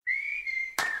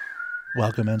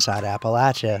Welcome inside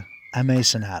Appalachia. I'm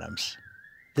Mason Adams.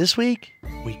 This week,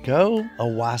 we go a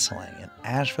wassailing in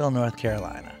Asheville, North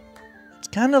Carolina. It's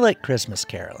kind of like Christmas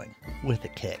caroling with a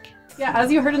kick. Yeah,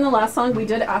 as you heard in the last song, we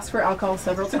did ask for alcohol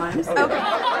several times. Okay. Do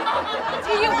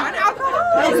you want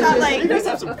alcohol? Is that like... You guys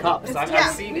have some cups.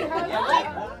 I've seen it.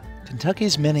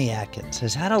 Kentucky's Minnie Atkins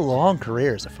has had a long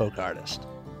career as a folk artist.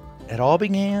 It all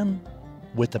began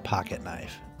with the pocket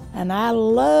knife. And I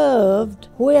loved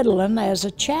whittling as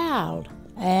a child.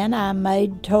 And I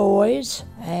made toys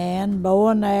and bow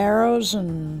and arrows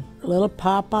and little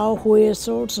pawpaw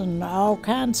whistles and all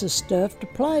kinds of stuff to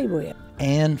play with.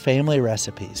 And family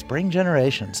recipes bring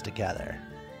generations together.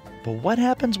 But what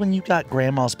happens when you got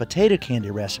Grandma's potato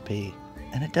candy recipe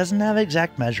and it doesn't have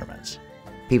exact measurements?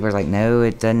 People are like, no,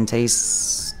 it doesn't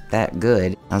taste that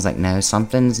good. I was like, no,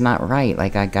 something's not right.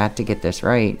 Like, I got to get this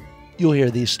right. You'll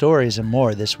hear these stories and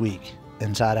more this week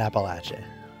inside Appalachia.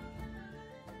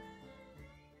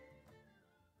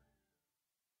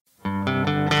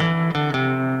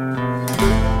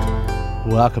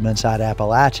 Welcome inside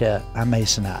Appalachia. I'm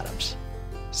Mason Adams.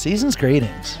 Season's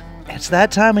greetings. It's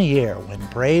that time of year when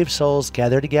brave souls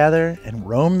gather together and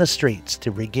roam the streets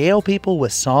to regale people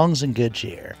with songs and good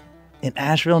cheer. In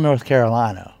Asheville, North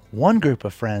Carolina, one group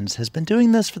of friends has been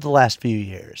doing this for the last few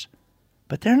years.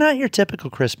 But they're not your typical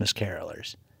Christmas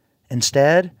carolers.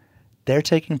 Instead, they're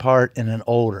taking part in an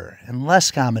older and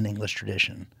less common English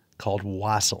tradition called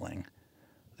wassailing.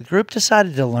 The group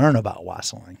decided to learn about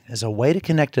wassailing as a way to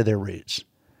connect to their roots.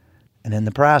 And in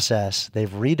the process, they've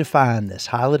redefined this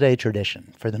holiday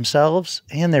tradition for themselves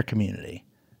and their community.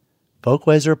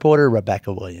 Folkways reporter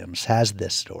Rebecca Williams has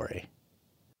this story.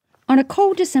 On a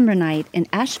cold December night in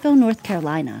Asheville, North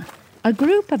Carolina, a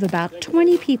group of about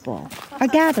 20 people are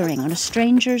gathering on a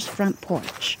stranger's front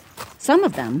porch. Some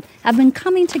of them have been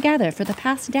coming together for the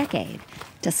past decade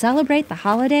to celebrate the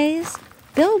holidays,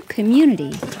 build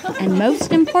community, and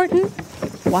most important,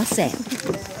 wassail.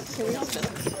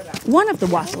 One of the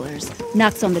wassailers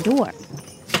knocks on the door.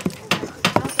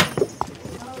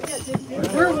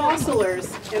 We're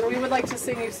wassailers, and we would like to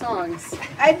sing you songs.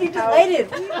 I'd be delighted.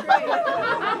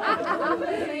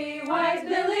 Lily white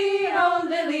lily, oh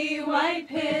lily white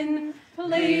pin,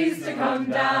 please to come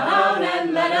down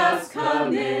and let us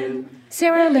come in.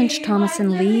 Sarah Lynch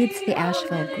Thomason leads the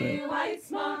Asheville group.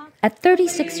 At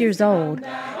 36 years old,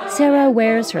 Sarah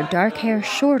wears her dark hair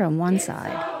short on one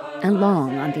side and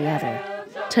long on the other.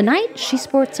 Tonight, she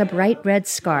sports a bright red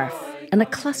scarf and a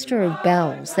cluster of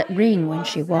bells that ring when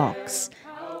she walks.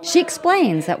 She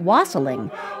explains that wassailing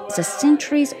is a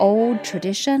centuries-old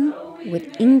tradition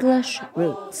with English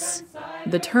roots.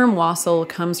 The term wassail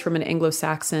comes from an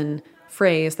Anglo-Saxon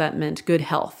phrase that meant good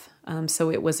health. So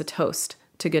it was a toast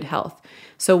to good health.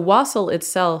 So wassail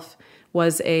itself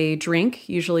was a drink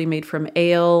usually made from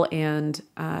ale and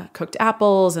cooked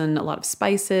apples and a lot of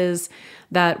spices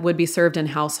that would be served in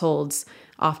households,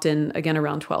 often, again,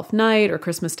 around Twelfth Night or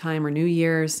Christmas time or New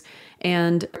Year's,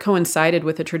 and coincided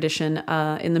with a tradition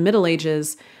in the Middle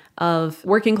Ages of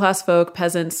working class folk,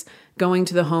 peasants, going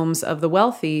to the homes of the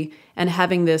wealthy and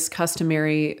having this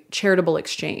customary charitable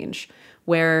exchange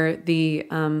where the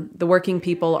working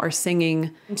people are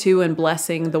singing to and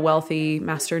blessing the wealthy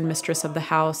master and mistress of the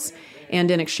house. And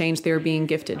in exchange, they're being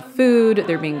gifted food,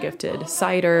 they're being gifted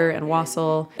cider and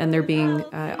wassail, and they're being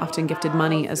often gifted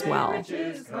money as well.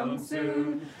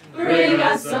 Bring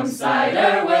us some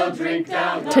cider, we'll drink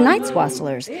down. Tonight's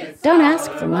wassailers don't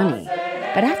ask for money,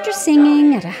 but after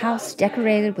singing at a house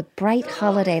decorated with bright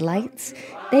holiday lights,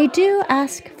 they do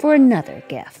ask for another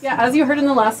gift. Yeah, as you heard in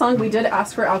the last song, we did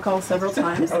ask for alcohol several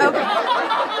times. Okay. Do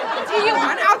you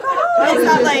want alcohol? Is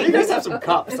that like... You guys have some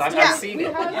cups. I've seen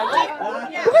it.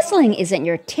 Whistling isn't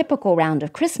your typical round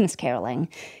of Christmas caroling.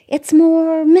 It's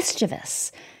more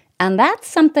mischievous. And that's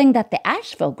something that the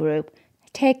Asheville group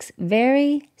takes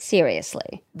very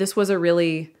seriously. This was a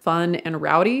really fun and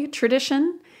rowdy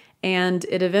tradition, and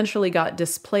it eventually got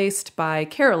displaced by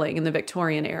caroling in the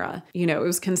Victorian era. You know, it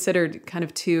was considered kind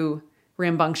of too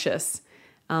rambunctious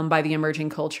by the emerging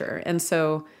culture. And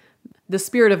so the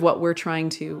spirit of what we're trying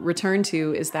to return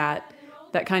to is that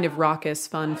kind of raucous,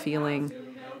 fun feeling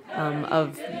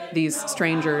of these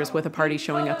strangers with a party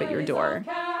showing up at your door.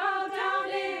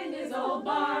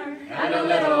 And a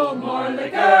little more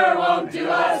liquor won't do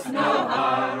us no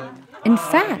harm. In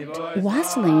fact,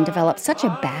 wassailing developed such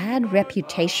a bad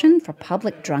reputation for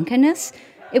public drunkenness,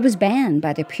 it was banned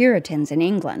by the Puritans in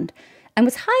England and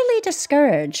was highly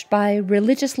discouraged by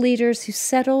religious leaders who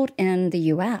settled in the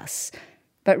U.S.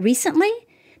 But recently,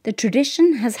 the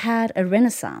tradition has had a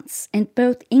renaissance in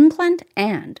both England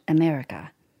and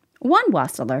America. One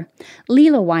wassailer,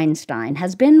 Leela Weinstein,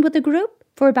 has been with the group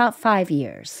for about 5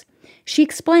 years. She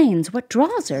explains what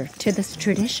draws her to this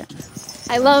tradition.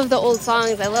 I love the old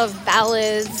songs. I love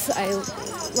ballads. I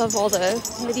love all the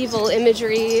medieval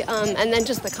imagery, and then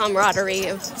just the camaraderie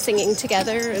of singing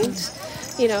together and,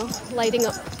 lighting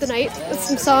up the night with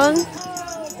some song.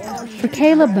 For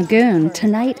Caleb Magoon,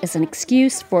 tonight is an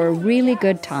excuse for a really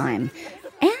good time,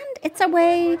 and it's a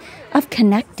way of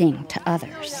connecting to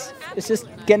others. It's just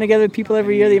getting together with people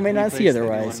every year that you may not see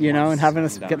otherwise, and having a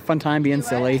fun time being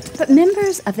silly. But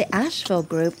members of the Asheville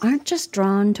group aren't just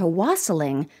drawn to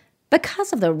wassailing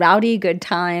because of the rowdy good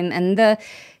time and the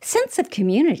sense of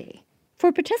community.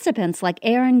 For participants like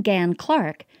Aaron Gann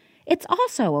Clark, it's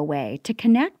also a way to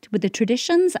connect with the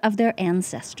traditions of their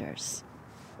ancestors.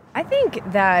 I think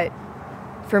that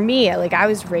for me, I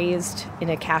was raised in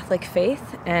a Catholic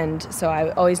faith, and so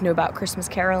I always knew about Christmas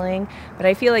caroling, but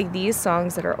I feel like these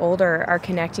songs that are older are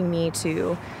connecting me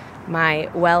to my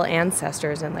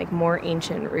ancestors and more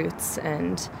ancient roots,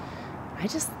 and I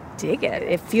just dig it.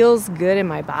 It feels good in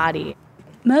my body.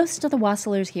 Most of the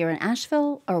wassailers here in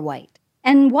Asheville are white,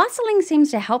 and wassailing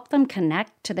seems to help them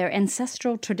connect to their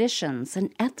ancestral traditions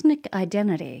and ethnic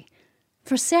identity.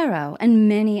 For Sarah and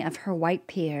many of her white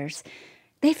peers,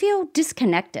 they feel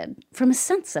disconnected from a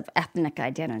sense of ethnic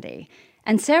identity.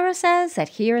 And Sarah says that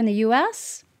here in the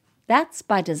U.S., that's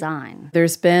by design.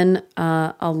 There's been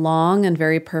a long and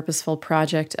very purposeful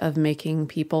project of making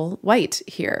people white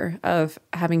here, of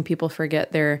having people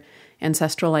forget their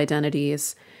ancestral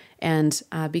identities and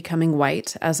becoming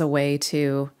white as a way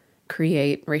to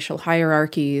create racial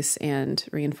hierarchies and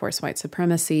reinforce white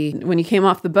supremacy. When you came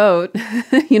off the boat,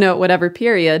 whatever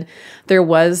period, there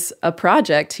was a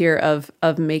project here of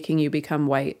making you become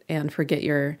white and forget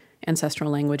your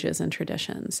ancestral languages and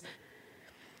traditions.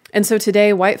 And so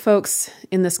today, white folks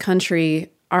in this country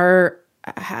are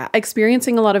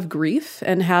experiencing a lot of grief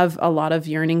and have a lot of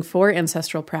yearning for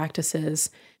ancestral practices.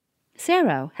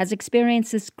 Sarah has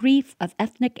experienced this grief of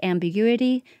ethnic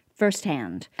ambiguity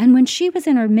firsthand. And when she was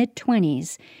in her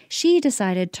mid-20s, she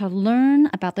decided to learn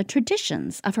about the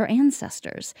traditions of her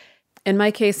ancestors. In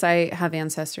my case, I have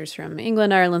ancestors from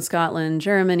England, Ireland, Scotland,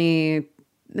 Germany,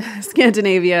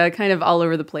 Scandinavia, kind of all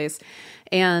over the place.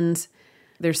 And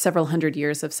there's several hundred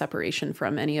years of separation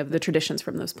from any of the traditions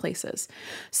from those places.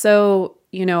 So,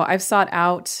 I've sought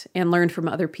out and learned from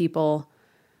other people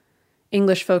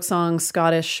English folk songs,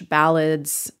 Scottish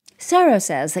ballads. Sarah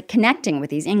says that connecting with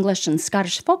these English and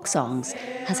Scottish folk songs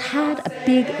has had a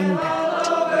big impact.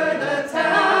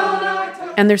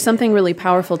 And there's something really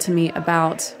powerful to me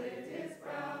about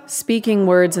speaking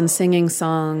words and singing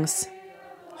songs,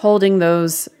 holding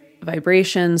those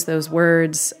vibrations, those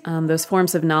words, those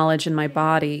forms of knowledge in my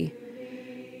body,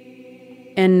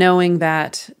 and knowing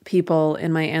that people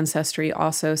in my ancestry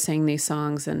also sang these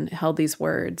songs and held these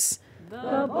words.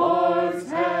 The boar's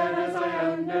head, as I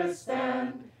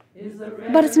understand, is the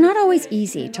red. But it's not always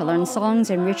easy to learn songs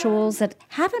and rituals that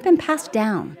haven't been passed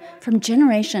down from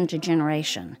generation to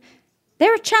generation.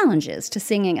 There are challenges to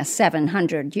singing a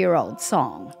 700-year-old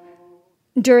song.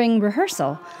 During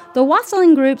rehearsal, the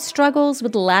wassailing group struggles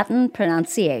with Latin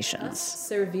pronunciations.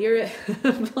 Servire,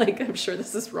 I'm sure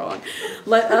this is wrong.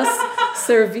 Let us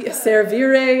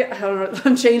servire,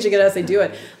 I'm changing it as I do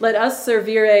it. Let us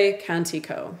servire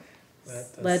cantico.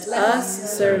 Let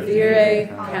us servire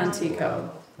cantico.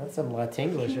 That's some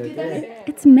Latinglish right there.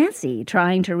 It's messy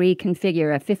trying to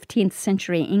reconfigure a 15th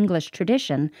century English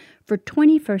tradition for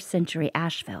 21st century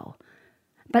Asheville.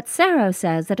 But Sarah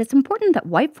says that it's important that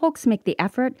white folks make the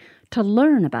effort to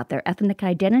learn about their ethnic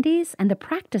identities and the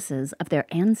practices of their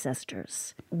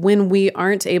ancestors. When we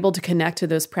aren't able to connect to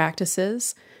those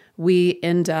practices, we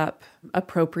end up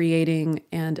appropriating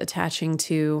and attaching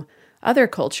to other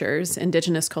cultures,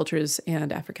 indigenous cultures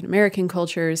and African American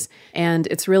cultures. And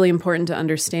it's really important to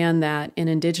understand that in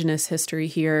indigenous history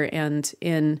here and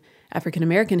in African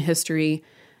American history,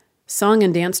 song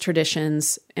and dance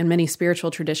traditions and many spiritual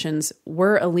traditions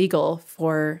were illegal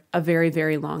for a very,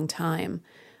 very long time.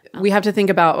 We have to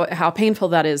think about how painful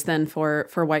that is then for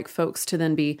white folks to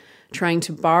then be trying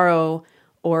to borrow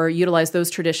or utilize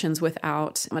those traditions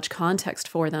without much context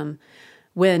for them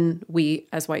when we,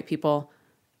 as white people,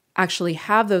 actually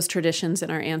have those traditions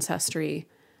in our ancestry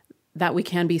that we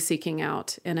can be seeking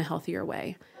out in a healthier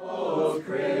way. Oh,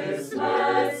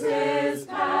 Christmas is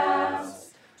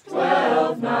past,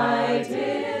 12th night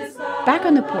is the... Back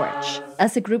on the porch,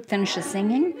 as the group finishes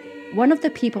singing, one of the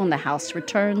people in the house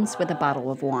returns with a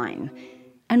bottle of wine.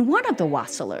 And one of the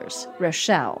wassailers,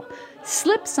 Rochelle,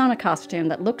 slips on a costume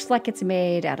that looks like it's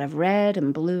made out of red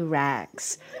and blue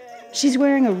rags. She's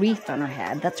wearing a wreath on her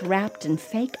head that's wrapped in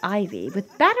fake ivy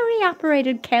with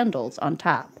battery-operated candles on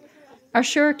top. are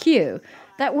sure a cue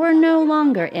that we're no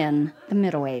longer in the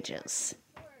Middle Ages.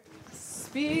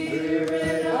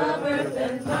 Spirit of earth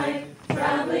and light,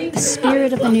 traveling. The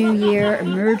spirit of the new year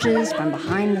emerges from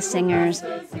behind the singers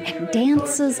and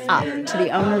dances up to the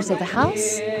owners of the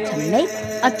house to make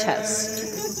a toast.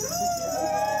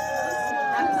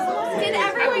 Did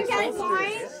everyone get wine?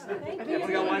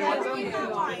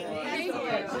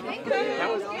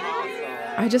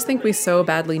 I just think we so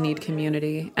badly need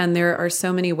community, and there are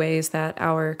so many ways that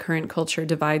our current culture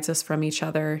divides us from each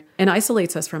other and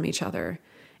isolates us from each other.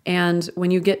 And when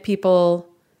you get people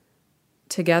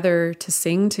together to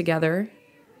sing together,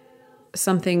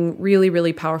 something really,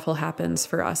 really powerful happens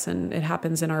for us, and it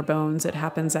happens in our bones. It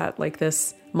happens at like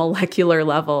this molecular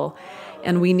level,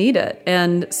 and we need it.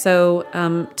 And so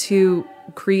to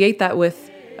create that with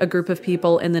a group of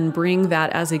people and then bring that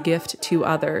as a gift to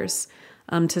others,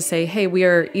 to say, hey, we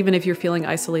are, even if you're feeling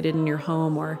isolated in your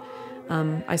home or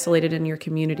isolated in your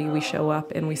community, we show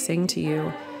up and we sing to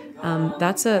you.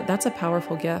 That's a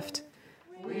powerful gift.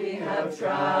 We have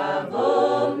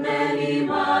traveled many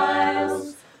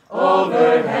miles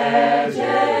over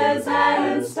hedges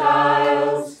and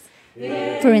stiles.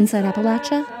 For Inside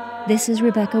Appalachia, this is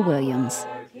Rebecca Williams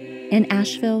in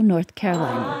Asheville, North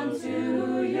Carolina.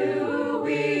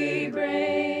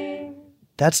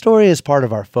 That story is part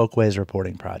of our Folkways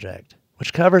reporting project,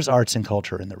 which covers arts and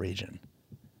culture in the region.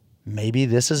 Maybe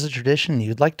this is a tradition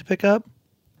you'd like to pick up?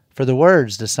 For the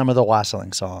words to some of the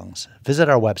Wassailing songs, visit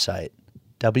our website,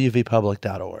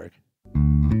 wvpublic.org.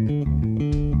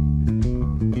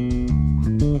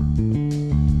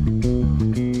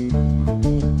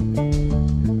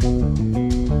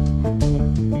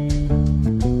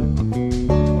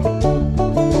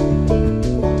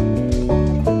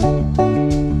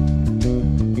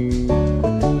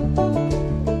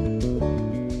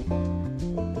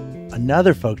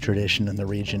 Another folk tradition in the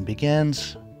region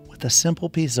begins with a simple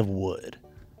piece of wood.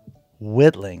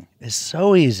 Whittling is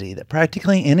so easy that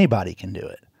practically anybody can do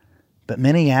it. But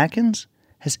Minnie Atkins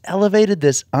has elevated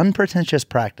this unpretentious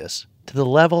practice to the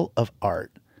level of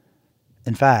art.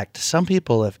 In fact, some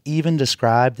people have even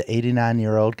described the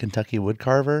 89-year-old Kentucky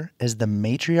woodcarver as the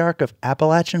matriarch of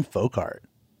Appalachian folk art.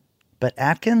 But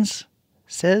Atkins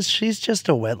says she's just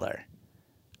a whittler.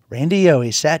 Randy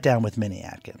Yohe sat down with Minnie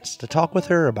Atkins to talk with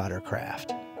her about her craft.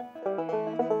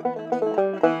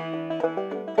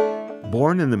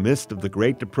 Born in the midst of the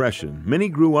Great Depression, Minnie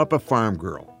grew up a farm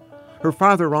girl. Her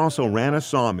father also ran a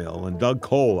sawmill and dug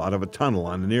coal out of a tunnel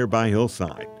on a nearby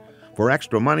hillside. For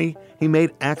extra money, he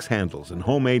made axe handles and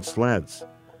homemade sleds.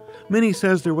 Minnie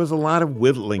says there was a lot of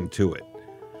whittling to it.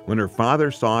 When her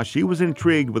father saw she was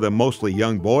intrigued with a mostly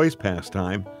young boy's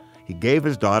pastime, he gave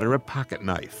his daughter a pocket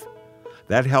knife.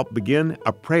 That helped begin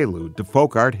a prelude to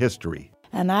folk art history.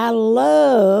 And I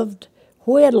loved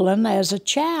whittling as a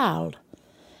child.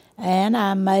 And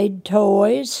I made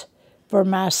toys for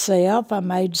myself. I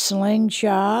made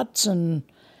slingshots and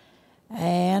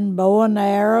bow and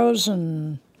arrows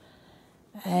and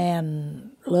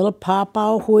little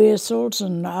pawpaw whistles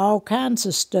and all kinds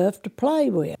of stuff to play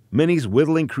with. Minnie's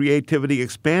whittling creativity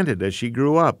expanded as she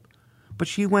grew up, but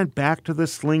she went back to the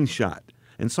slingshot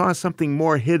and saw something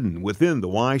more hidden within the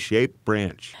Y-shaped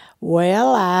branch.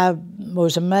 Well, I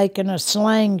was making a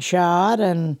slingshot,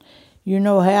 and you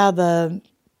know how the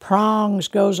prongs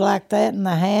goes like that and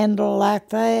the handle like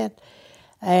that?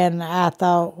 And I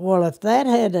thought, well, if that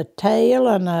had a tail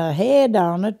and a head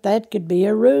on it, that could be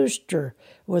a rooster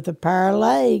with a pair of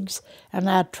legs. And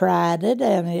I tried it,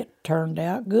 and it turned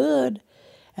out good.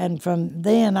 And from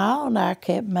then on, I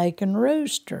kept making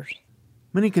roosters.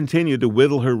 Minnie continued to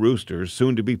whittle her roosters,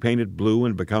 soon to be painted blue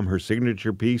and become her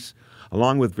signature piece,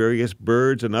 along with various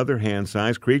birds and other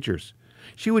hand-sized creatures.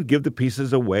 She would give the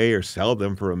pieces away or sell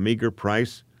them for a meager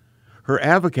price. Her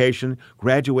avocation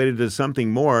graduated to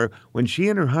something more when she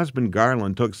and her husband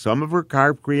Garland took some of her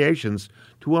carved creations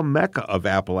to a mecca of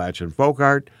Appalachian folk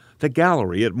art, the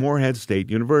gallery at Morehead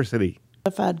State University.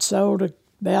 If I'd sold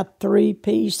about 3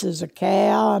 pieces, a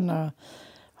cow and a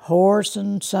horse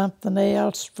and something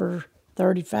else for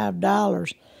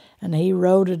 $35, and he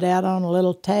wrote it out on a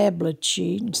little tablet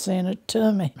sheet and sent it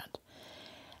to me.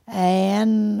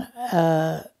 And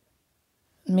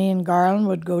me and Garland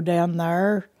would go down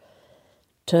there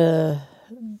to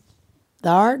the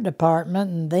art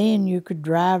department, and then you could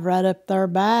drive right up there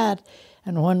by it.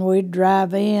 And when we'd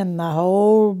drive in, the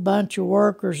whole bunch of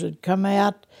workers would come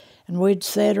out, and we'd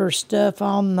set our stuff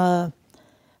on the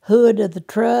hood of the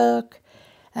truck,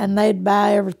 and they'd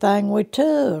buy everything we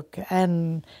took.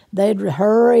 And they'd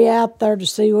hurry out there to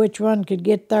see which one could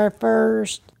get there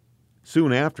first.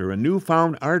 Soon after, a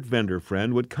newfound art vendor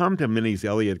friend would come to Minnie's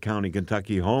Elliott County,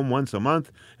 Kentucky home once a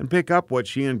month and pick up what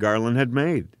she and Garland had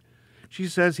made. She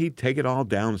says he'd take it all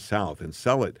down south and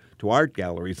sell it to art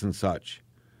galleries and such.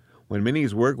 When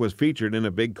Minnie's work was featured in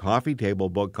a big coffee table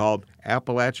book called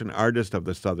Appalachian Artist of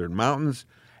the Southern Mountains,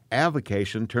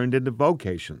 avocation turned into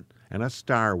vocation, and a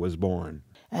star was born.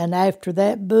 And after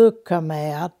that book come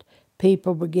out,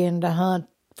 people began to hunt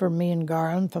for me and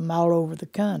Garland from all over the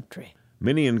country.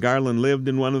 Minnie and Garland lived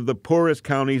in one of the poorest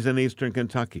counties in eastern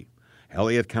Kentucky.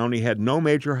 Elliott County had no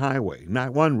major highway,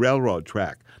 not one railroad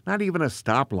track, not even a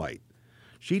stoplight.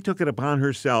 She took it upon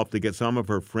herself to get some of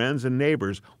her friends and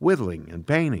neighbors whittling and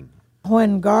painting.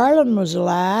 When Garland was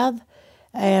alive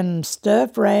and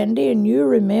stuff, Randy, and you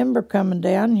remember coming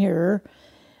down here,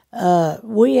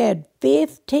 we had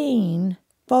 15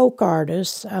 folk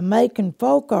artists making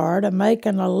folk art,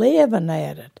 making a living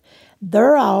at it.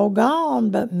 They're all gone,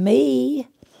 but me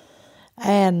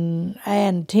and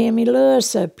Timmy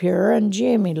Lewis up here and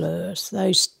Jimmy Lewis.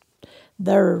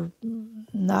 They're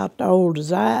not old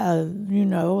as I,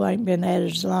 ain't been at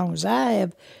it as long as I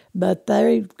have, but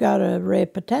they've got a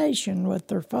reputation with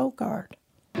their folk art.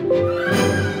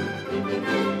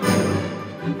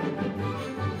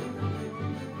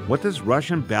 What does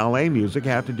Russian ballet music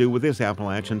have to do with this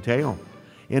Appalachian tale?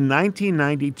 In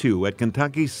 1992, at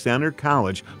Kentucky's Center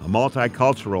College, a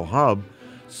multicultural hub,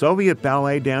 Soviet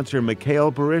ballet dancer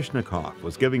Mikhail Baryshnikov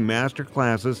was giving master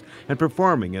classes and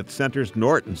performing at Center's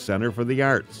Norton Center for the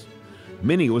Arts.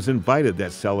 Minnie was invited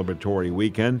that celebratory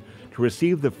weekend to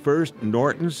receive the first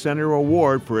Norton Center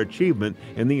Award for Achievement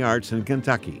in the Arts in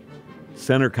Kentucky.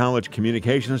 Center College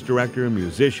Communications Director,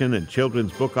 musician, and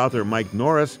children's book author Mike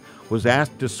Norris was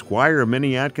asked to squire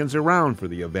Minnie Atkins around for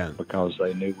the event. Because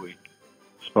they knew we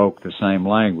spoke the same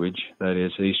language, that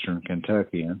is Eastern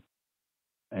Kentuckian.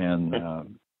 And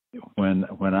when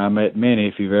I met Minnie,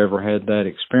 if you've ever had that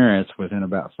experience, within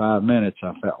about 5 minutes,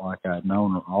 I felt like I'd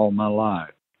known her all my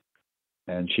life.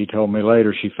 And she told me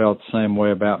later she felt the same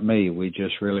way about me. We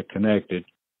just really connected.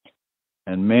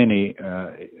 And Minnie,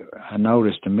 I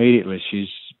noticed immediately she's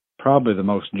probably the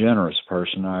most generous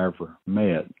person I ever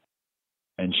met.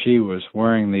 And she was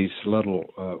wearing these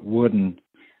little wooden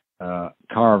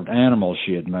carved animals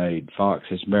she had made,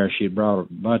 foxes, bears. She had brought a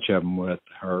bunch of them with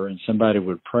her, and somebody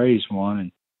would praise one,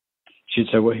 and she'd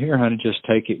say, well, here, honey, just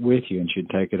take it with you. And she'd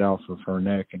take it off of her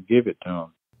neck and give it to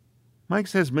him. Mike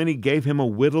says Minnie gave him a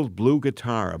whittled blue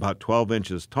guitar about 12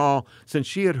 inches tall since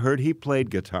she had heard he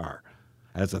played guitar.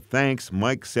 As a thanks,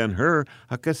 Mike sent her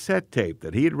a cassette tape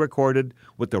that he had recorded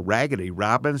with the Raggedy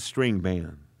Robin String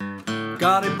Band.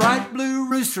 Got a bright blue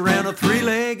rooster and a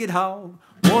three-legged hog,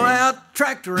 wore-out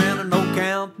tractor and a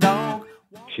no-count dog.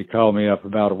 She called me up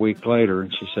about a week later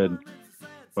and she said,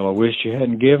 well, I wish you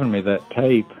hadn't given me that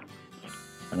tape.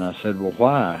 And I said, well,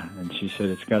 why? And she said,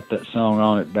 it's got that song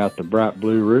on it about the bright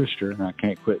blue rooster, and I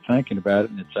can't quit thinking about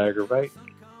it, and it's aggravating.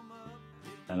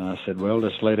 And I said, well,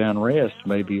 just lay down and rest.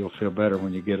 Maybe you'll feel better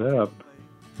when you get up.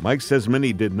 Mike says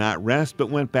Minnie did not rest but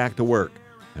went back to work.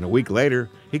 And a week later,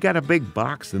 he got a big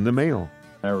box in the mail.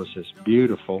 There was this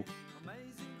beautiful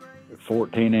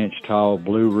 14-inch tall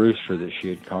blue rooster that she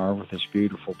had carved with this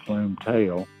beautiful plumed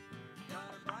tail,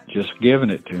 just giving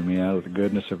it to me out of the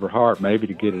goodness of her heart, maybe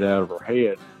to get it out of her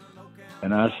head.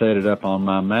 And I set it up on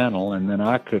my mantle, and then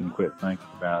I couldn't quit thinking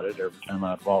about it every time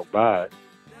I'd walk by it.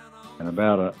 And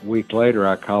about a week later,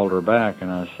 I called her back,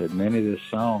 and I said, Minnie, this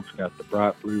song's got the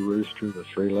bright blue rooster, the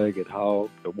three-legged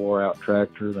hog, the wore-out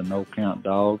tractor, the no-count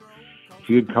dog. If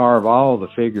you'd carve all the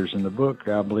figures in the book,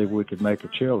 I believe we could make a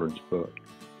children's book.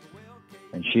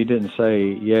 And she didn't say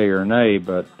yay or nay,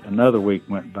 but another week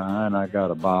went by, and I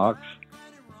got a box,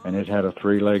 and it had a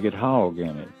three-legged hog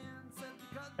in it.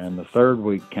 And the third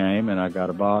week came, and I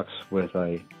got a box with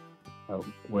a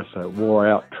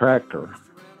wore-out tractor.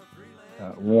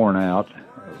 Worn out,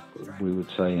 we would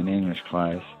say in English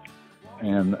class.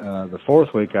 And the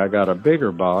fourth week I got a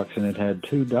bigger box, and it had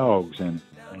 2 dogs in it.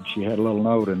 And she had a little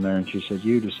note in there, and she said,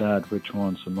 you decide which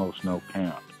one's the most no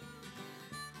count.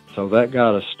 So that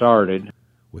got us started.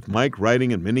 With Mike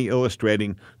writing and Minnie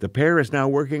illustrating, the pair is now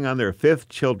working on their 5th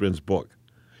children's book.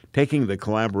 Taking the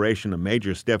collaboration a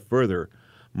major step further,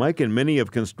 Mike and Minnie have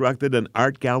constructed an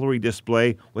art gallery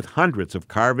display with hundreds of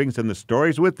carvings and the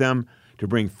stories with them to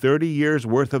bring 30 years'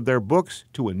 worth of their books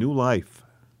to a new life.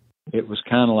 It was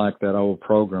kind of like that old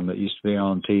program that used to be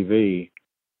on TV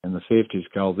in the 50s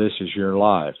called This Is Your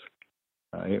Life.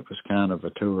 It was kind of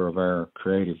a tour of our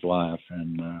creative life,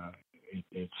 and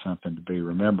it's something to be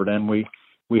remembered. And we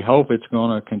hope it's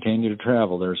going to continue to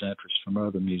travel. There's interest from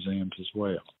other museums as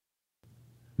well.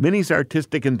 Minnie's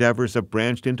artistic endeavors have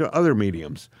branched into other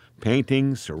mediums,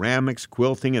 Paintings, ceramics,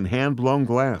 quilting, and hand-blown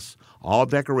glass, all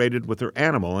decorated with her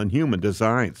animal and human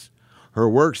designs. Her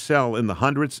works sell in the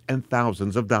hundreds and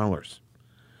thousands of dollars.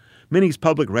 Minnie's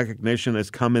public recognition has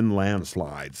come in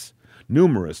landslides.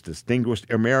 Numerous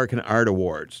distinguished American art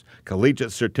awards,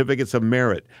 collegiate certificates of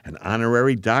merit, an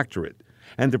honorary doctorate,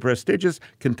 and the prestigious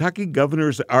Kentucky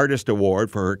Governor's Artist Award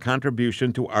for her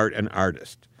contribution to art and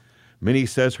artist. Minnie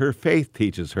says her faith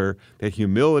teaches her that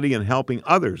humility and helping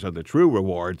others are the true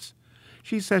rewards.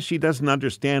 She says she doesn't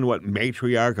understand what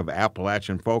matriarch of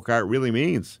Appalachian folk art really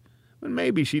means, but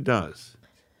maybe she does.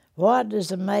 What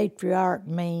does a matriarch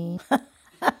mean?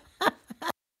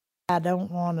 I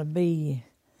don't want to be,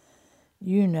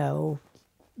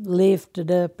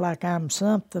 lifted up like I'm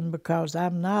something, because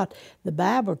I'm not. The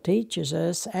Bible teaches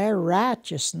us our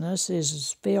righteousness is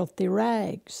as filthy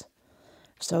rags.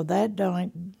 So that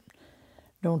don't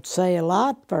say a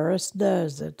lot for us,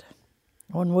 does it?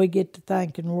 When we get to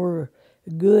thinking we're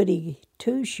goody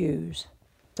two-shoes.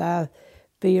 I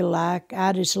feel like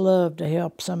I just love to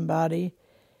help somebody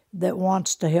that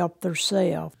wants to help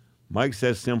themselves. Mike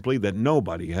says simply that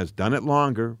nobody has done it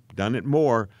longer, done it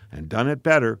more, and done it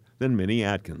better than Minnie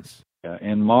Atkins.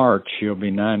 In March, she'll be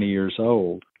 90 years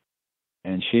old,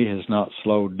 and she has not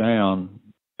slowed down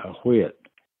a whit.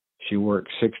 She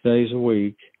works 6 days a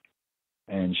week,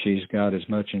 and she's got as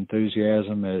much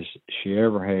enthusiasm as she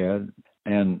ever had.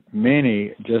 And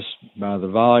Minnie, just by the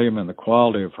volume and the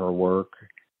quality of her work,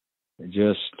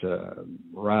 just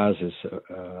rises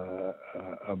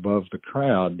above the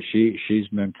crowd. She's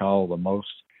been called the most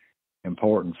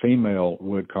important female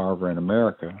wood carver in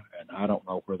America, and I don't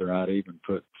know whether I'd even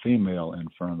put female in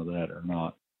front of that or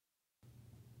not.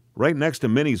 Right next to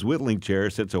Minnie's whittling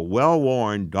chair sits a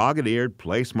well-worn, dog-eared,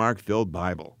 place-mark-filled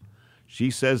Bible.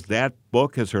 She says that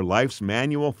book is her life's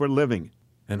manual for living.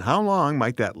 And how long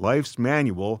might that life's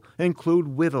manual include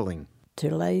whittling?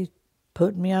 Till they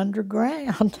put me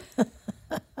underground.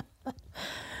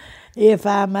 If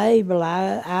I'm able,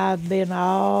 I've been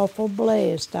awful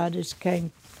blessed. I just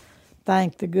can't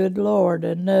thank the good Lord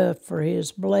enough for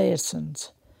His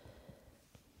blessings.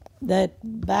 That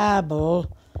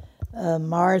Bible,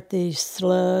 Marthy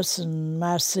Sluss and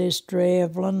my sister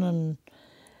Evelyn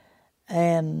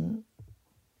and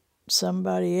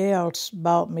somebody else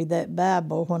bought me that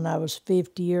Bible when I was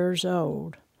 50 years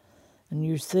old. And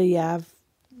you see, I've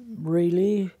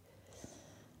really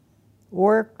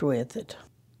worked with it.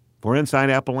 For Inside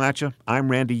Appalachia,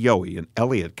 I'm Randy Yohe in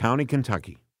Elliott County,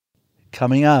 Kentucky.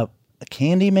 Coming up, a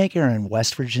candy maker in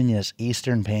West Virginia's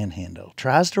Eastern Panhandle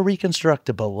tries to reconstruct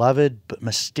a beloved but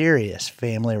mysterious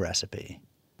family recipe.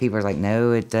 People are like,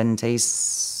 no, it doesn't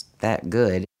taste that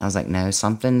good. I was like, no,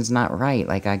 something's not right.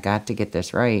 Like, I got to get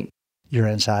this right. You're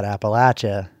Inside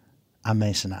Appalachia. I'm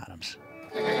Mason Adams.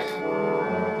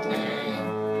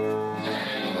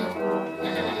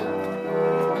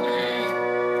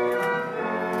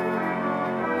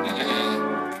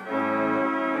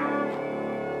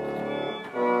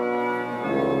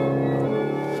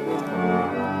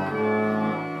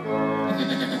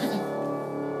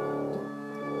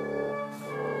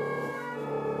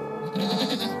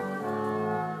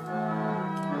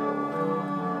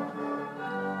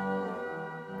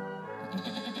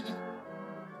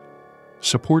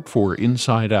 Support for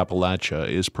Inside Appalachia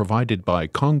is provided by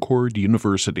Concord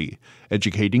University,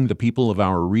 educating the people of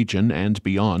our region and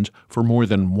beyond for more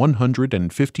than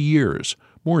 150 years.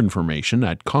 More information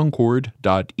at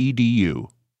concord.edu.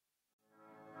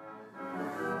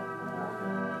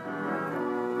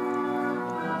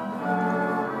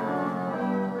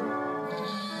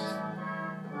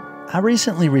 I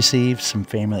recently received some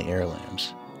family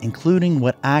heirlooms, including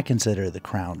what I consider the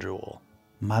crown jewel.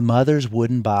 My mother's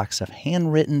wooden box of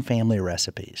handwritten family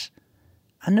recipes.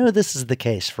 I know this is the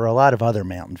case for a lot of other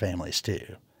mountain families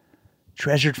too.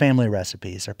 Treasured family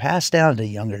recipes are passed down to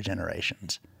younger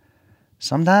generations.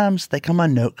 Sometimes they come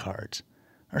on note cards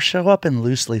or show up in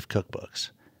loose-leaf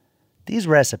cookbooks. These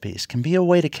recipes can be a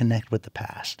way to connect with the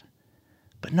past,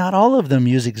 but not all of them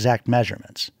use exact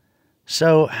measurements.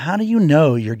 So how do you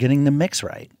know you're getting the mix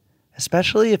right,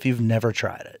 especially if you've never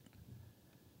tried it?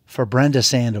 For Brenda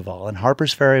Sandoval in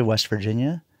Harpers Ferry, West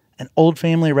Virginia, an old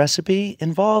family recipe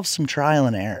involves some trial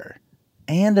and error,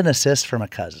 and an assist from a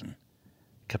cousin.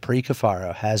 Capri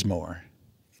Cafaro has more.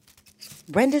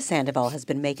 Brenda Sandoval has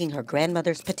been making her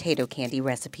grandmother's potato candy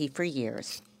recipe for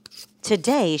years.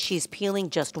 Today, she's peeling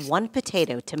just one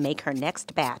potato to make her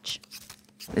next batch.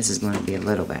 This is going to be a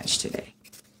little batch today.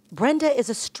 Brenda is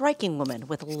a striking woman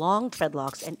with long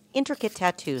dreadlocks and intricate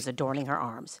tattoos adorning her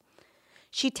arms.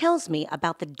 She tells me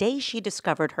about the day she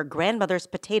discovered her grandmother's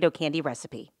potato candy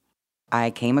recipe.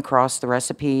 I came across the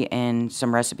recipe in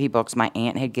some recipe books my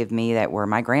aunt had given me that were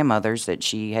my grandmother's that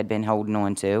she had been holding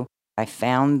on to. I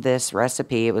found this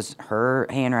recipe. It was her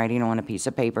handwriting on a piece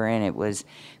of paper, and it was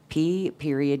pea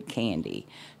period candy.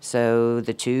 So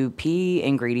the two pea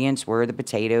ingredients were the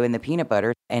potato and the peanut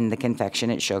butter and the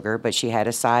confectionate sugar, but she had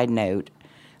a side note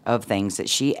of things that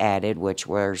she added, which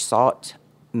were salt,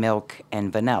 milk,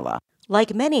 and vanilla.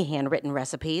 Like many handwritten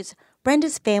recipes,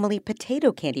 Brenda's family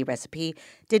potato candy recipe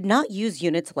did not use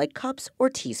units like cups or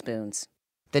teaspoons.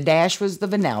 The dash was the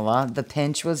vanilla, the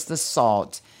pinch was the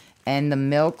salt, and the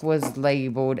milk was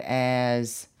labeled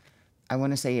as, I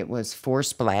want to say it was 4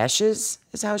 splashes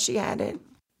is how she had it.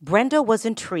 Brenda was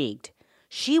intrigued.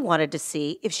 She wanted to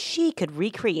see if she could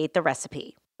recreate the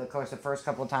recipe. Of course, the first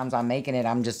couple of times I'm making it,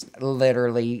 I'm just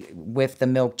literally with the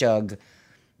milk jug,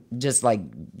 just like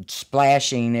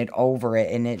splashing it over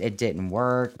it, and it didn't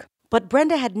work. But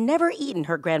Brenda had never eaten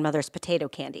her grandmother's potato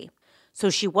candy, so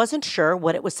she wasn't sure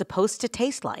what it was supposed to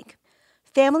taste like.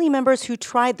 Family members who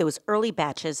tried those early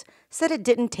batches said it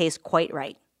didn't taste quite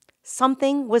right.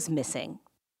 Something was missing.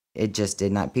 It just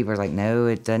did not. People were like, no,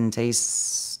 it doesn't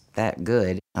taste that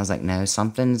good. I was like, no,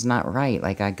 something's not right.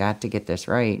 Like, I got to get this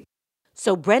right.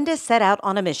 So Brenda set out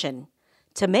on a mission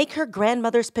to make her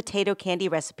grandmother's potato candy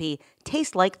recipe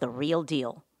taste like the real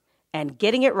deal. And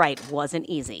getting it right wasn't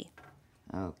easy.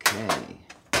 Okay.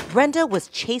 Brenda was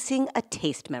chasing a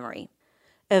taste memory.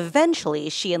 Eventually,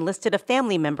 she enlisted a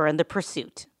family member in the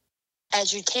pursuit.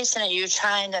 As you're tasting it, you're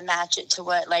trying to match it to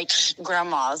what, like,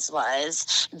 Grandma's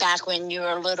was back when you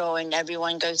were little and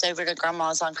everyone goes over to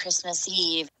Grandma's on Christmas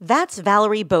Eve. That's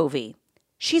Valerie Bovey.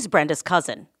 She's Brenda's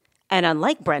cousin. And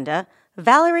unlike Brenda,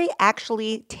 Valerie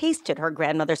actually tasted her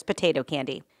grandmother's potato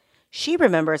candy. She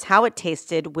remembers how it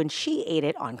tasted when she ate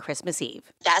it on Christmas Eve.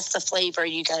 That's the flavor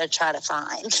you got to try to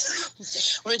find,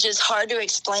 which is hard to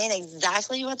explain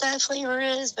exactly what that flavor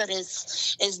is, but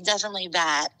it's definitely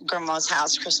that Grandma's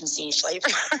house Christmas Eve flavor.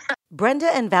 Brenda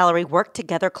and Valerie worked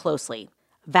together closely,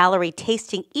 Valerie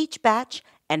tasting each batch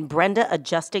and Brenda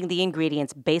adjusting the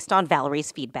ingredients based on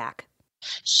Valerie's feedback.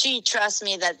 She trusts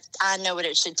me that I know what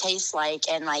it should taste like,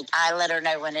 and like I let her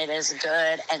know when it is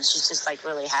good, and she's just like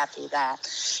really happy that,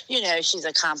 she's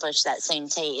accomplished that same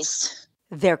taste.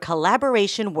 Their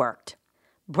collaboration worked.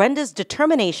 Brenda's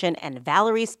determination and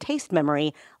Valerie's taste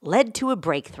memory led to a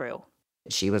breakthrough.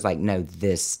 She was like, no,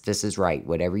 this is right.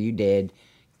 Whatever you did,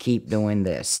 keep doing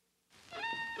this.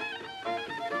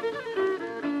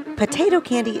 Potato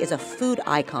candy is a food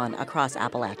icon across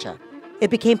Appalachia. It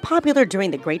became popular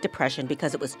during the Great Depression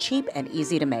because it was cheap and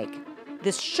easy to make.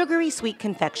 This sugary sweet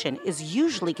confection is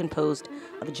usually composed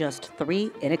of just 3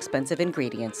 inexpensive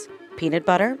ingredients: peanut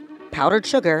butter, powdered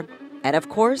sugar, and of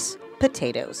course,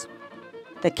 potatoes.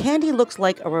 The candy looks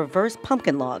like a reverse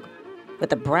pumpkin log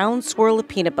with a brown swirl of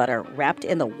peanut butter wrapped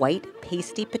in the white,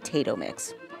 pasty potato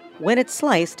mix. When it's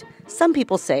sliced, some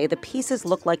people say the pieces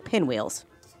look like pinwheels.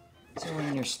 So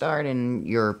when you're starting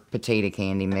your potato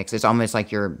candy mix, it's almost like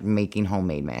you're making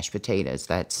homemade mashed potatoes.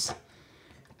 That's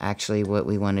actually what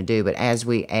we want to do. But as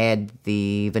we add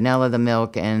the vanilla, the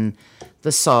milk, and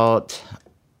the salt,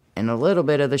 and a little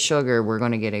bit of the sugar, we're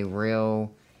going to get a real,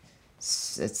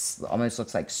 it almost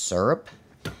looks like syrup.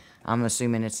 I'm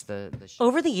assuming it's the sugar.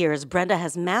 Over the years, Brenda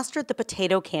has mastered the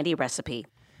potato candy recipe.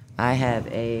 I have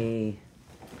a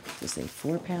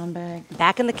 4-pound bag.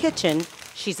 Back in the kitchen,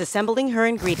 she's assembling her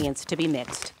ingredients to be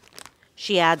mixed.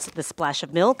 She adds the splash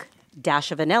of milk,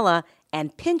 dash of vanilla,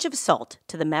 and pinch of salt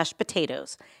to the mashed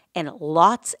potatoes, and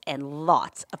lots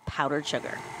of powdered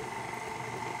sugar.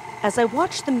 As I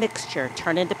watch the mixture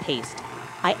turn into paste,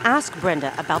 I ask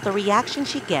Brenda about the reaction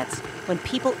she gets when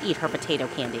people eat her potato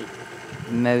candy.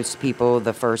 Most people,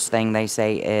 the first thing they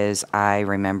say is, I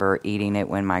remember eating it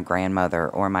when my grandmother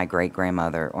or my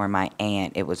great-grandmother or my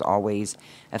aunt, it was always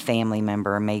a family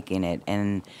member making it,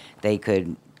 and they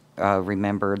could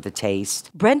remember the taste.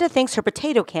 Brenda thinks her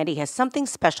potato candy has something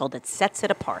special that sets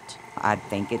it apart. I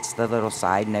think it's the little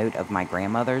side note of my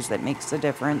grandmother's that makes the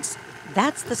difference.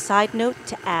 That's the side note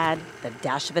to add the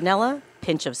dash of vanilla,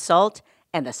 pinch of salt,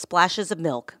 and the splashes of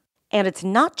milk. And it's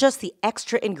not just the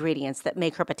extra ingredients that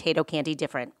make her potato candy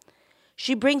different.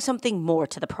 She brings something more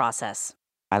to the process.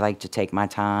 I like to take my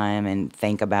time and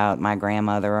think about my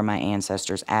grandmother or my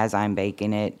ancestors as I'm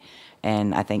baking it.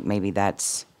 And I think maybe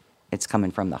it's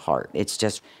coming from the heart. It's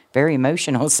just very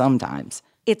emotional sometimes.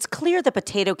 It's clear that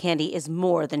potato candy is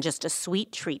more than just a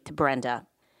sweet treat to Brenda.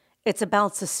 It's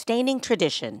about sustaining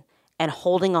tradition and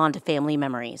holding on to family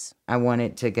memories. I want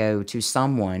it to go to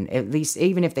someone, at least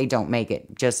even if they don't make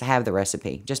it, just have the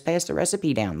recipe. Just pass the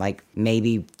recipe down. Like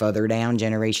maybe further down,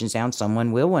 generations down,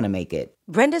 someone will want to make it.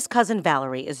 Brenda's cousin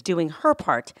Valerie is doing her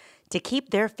part to keep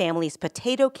their family's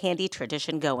potato candy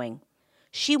tradition going.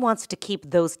 She wants to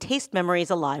keep those taste memories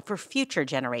alive for future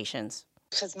generations.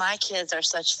 Because my kids are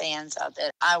such fans of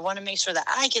it. I want to make sure that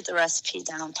I get the recipe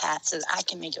down pat so that I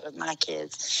can make it with my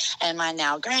kids and my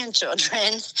now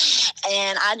grandchildren.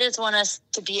 And I just want us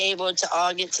to be able to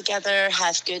all get together,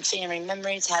 have good family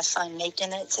memories, have fun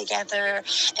making it together,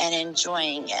 and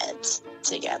enjoying it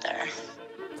together.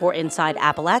 For Inside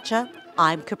Appalachia,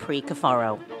 I'm Capri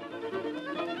Cafaro.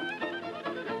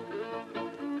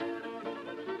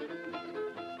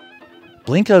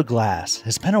 Blinko Glass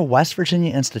has been a West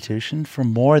Virginia institution for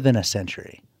more than a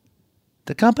century.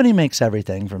 The company makes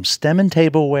everything from stem and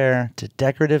tableware to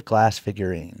decorative glass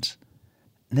figurines.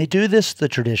 And they do this the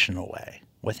traditional way,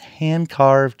 with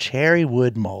hand-carved cherry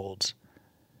wood molds.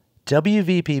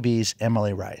 WVPB's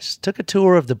Emily Rice took a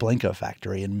tour of the Blinko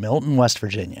factory in Milton, West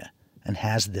Virginia, and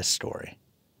has this story.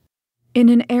 In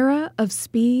an era of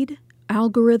speed,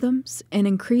 algorithms, and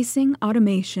increasing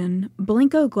automation,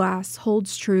 Blinko Glass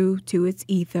holds true to its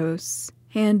ethos.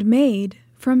 Handmade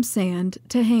from sand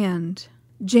to hand.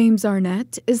 James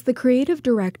Arnett is the creative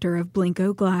director of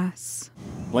Blinko Glass.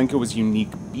 Blinko was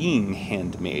unique being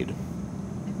handmade,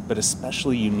 but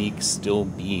especially unique still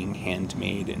being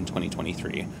handmade in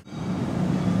 2023.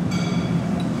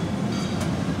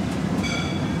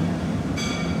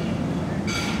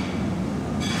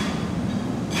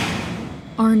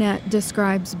 Arnett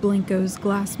describes Blinko's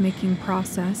glass-making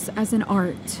process as an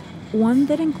art, one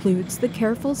that includes the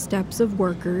careful steps of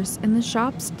workers in the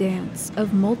shop's dance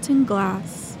of molten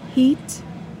glass, heat,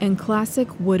 and classic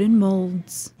wooden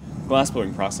molds. The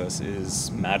glassblowing process is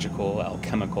magical,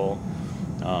 alchemical.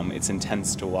 It's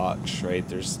intense to watch, right?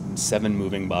 There's 7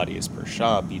 moving bodies per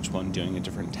shop, each one doing a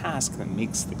different task that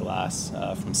makes the glass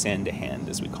from sand to hand,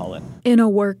 as we call it. In a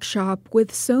workshop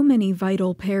with so many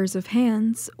vital pairs of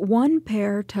hands, one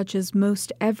pair touches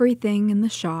most everything in the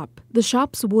shop. The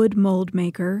shop's wood mold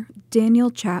maker,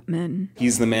 Daniel Chapman.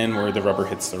 He's the man where the rubber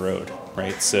hits the road,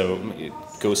 right? So it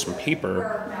goes from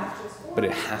paper, but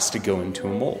it has to go into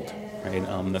a mold. Right?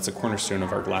 That's a cornerstone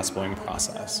of our glassblowing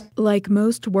process. Like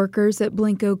most workers at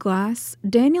Blinko Glass,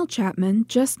 Daniel Chapman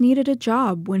just needed a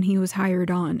job when he was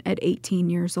hired on at 18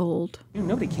 years old.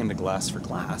 Nobody came to glass for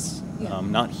glass,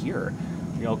 not here.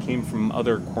 We all came from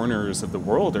other corners of the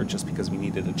world or just because we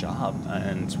needed a job.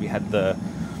 And we had the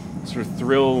sort of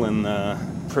thrill and the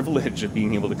privilege of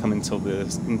being able to come into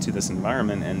this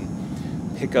environment and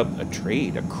pick up a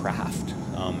trade, a craft,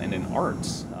 and an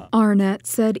art. Arnett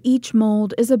said each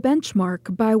mold is a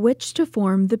benchmark by which to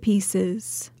form the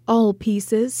pieces. All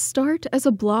pieces start as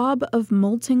a blob of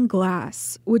molten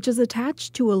glass, which is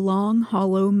attached to a long,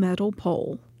 hollow metal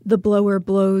pole. The blower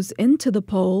blows into the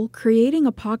pole, creating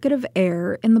a pocket of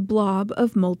air in the blob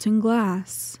of molten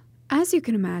glass. As you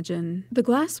can imagine, the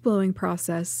glass blowing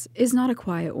process is not a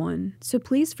quiet one, so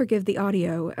please forgive the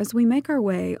audio as we make our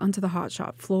way onto the hot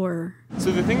shop floor.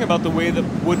 So the thing about the way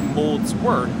that wood molds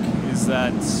work is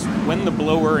that when the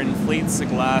blower inflates the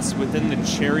glass within the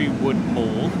cherry wood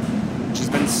mold, which has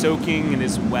been soaking and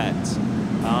is wet,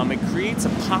 it creates a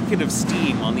pocket of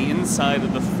steam on the inside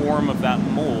of the form of that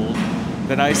mold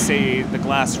that I say the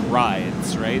glass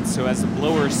rides, right? So as the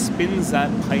blower spins that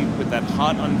pipe with that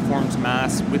hot unformed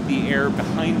mass with the air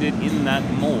behind it in that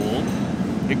mold,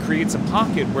 it creates a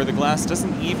pocket where the glass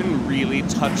doesn't even really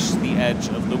touch the edge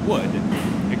of the wood.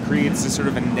 It creates a sort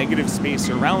of a negative space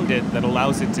around it that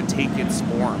allows it to take its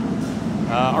form.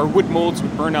 Our wood molds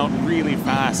would burn out really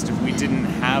fast if we didn't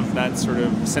have that sort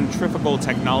of centrifugal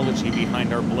technology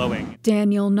behind our blowing.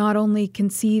 Daniel not only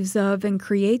conceives of and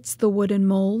creates the wooden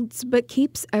molds, but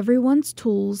keeps everyone's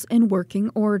tools in working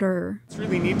order. It's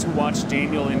really neat to watch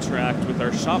Daniel interact with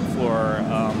our shop floor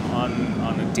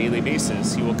on a daily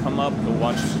basis. He will come up, he'll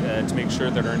watch to make sure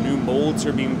that our new molds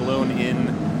are being blown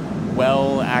in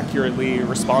well, accurately,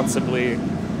 responsibly.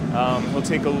 He'll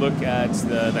take a look at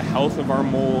the health of our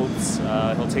molds.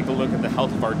 He'll take a look at the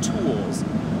health of our tools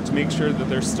to make sure that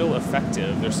they're still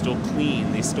effective, they're still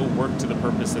clean, they still work to the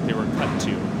purpose that they were cut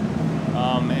to.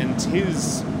 And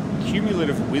his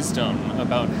cumulative wisdom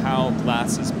about how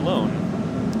glass is blown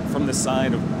from the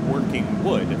side of working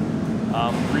wood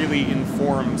really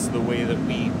informs the way that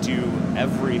we do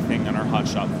everything on our hot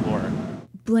shop floor.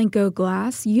 Blinko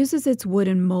Glass uses its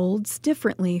wooden molds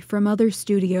differently from other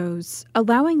studios,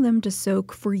 allowing them to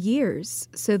soak for years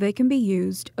so they can be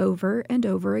used over and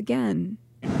over again.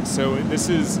 So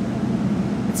it's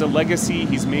a legacy.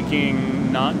 He's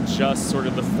making not just sort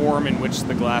of the form in which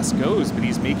the glass goes, but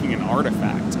he's making an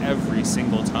artifact every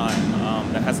single time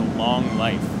that has a long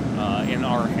life in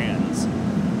our hands.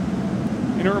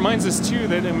 And it reminds us, too,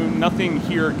 that nothing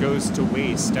here goes to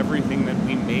waste. Everything that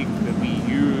we make, that we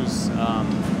use,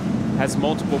 has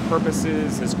multiple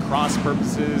purposes, has cross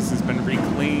purposes, has been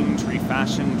reclaimed,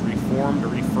 refashioned, reformed, or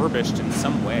refurbished in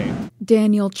some way.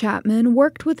 Daniel Chapman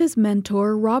worked with his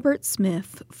mentor, Robert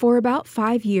Smith, for about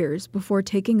 5 years before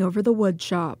taking over the wood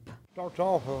shop. Starts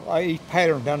off each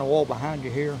pattern down the wall behind you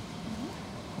here.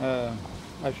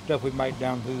 That's stuff we've made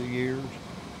down through the years.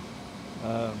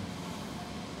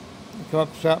 You come up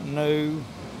with something new,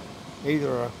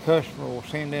 either a customer will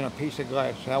send in a piece of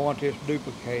glass, say, I want this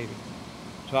duplicated.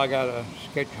 So I got to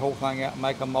sketch the whole thing out and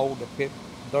make a mold to fit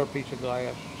their piece of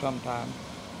glass sometimes.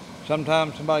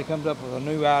 Sometimes somebody comes up with a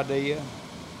new idea.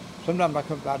 Sometimes I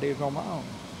come up with ideas on my own.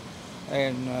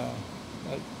 And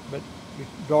but you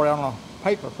draw it on a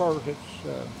paper first. It's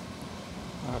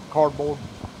cardboard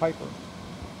paper.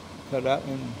 Cut out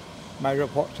and measure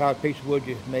up what size piece of wood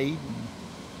you need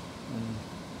and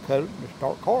cut it and just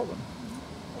start carving.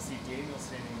 I'll see Daniel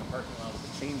standing in the parking lot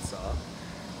with a chainsaw,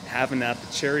 having at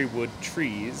the cherry wood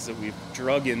trees that we've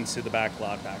drug into the back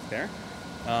lot back there.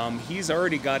 He's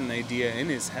already got an idea in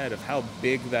his head of how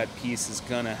big that piece is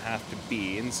gonna have to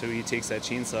be, and so he takes that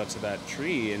chainsaw to that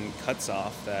tree and cuts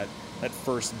off that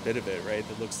first bit of it, right,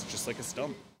 that looks just like a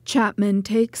stump. Chapman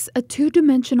takes a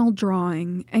two-dimensional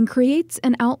drawing and creates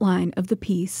an outline of the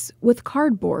piece with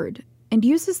cardboard and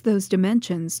uses those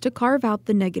dimensions to carve out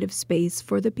the negative space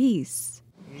for the piece.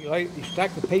 You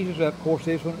stack the pieces up. Of course,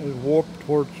 this one is warped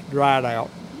towards dried out.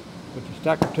 But you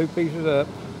stack the two pieces up,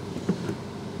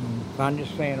 and find your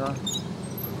center,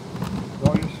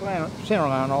 draw your center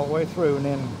line all the way through, and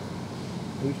then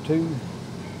these two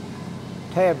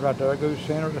tabs right there goes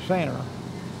center to center.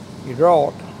 You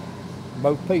draw it,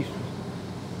 both pieces,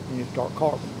 and you start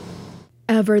carving.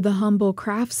 Ever the humble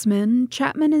craftsman,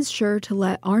 Chapman is sure to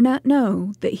let Arnett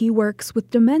know that he works with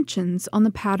dimensions on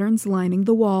the patterns lining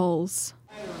the walls.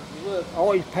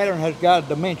 All each pattern has got a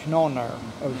dimension on there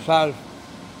of the size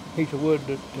piece of wood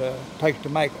that takes to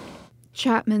make it.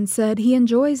 Chapman said he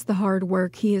enjoys the hard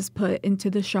work he has put into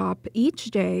the shop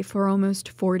each day for almost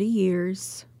 40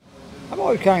 years. I've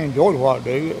always kind of enjoyed what I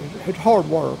do. It's hard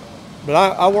work. But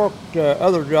I worked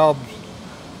other jobs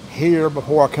here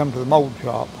before I come to the mold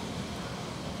shop.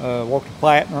 Worked at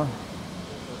Plattner.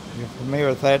 You're familiar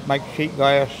with that, make sheet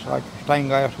glass, like stained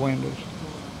glass windows.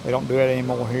 They don't do that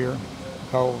anymore here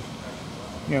because,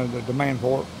 the demand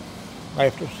for it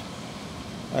left us.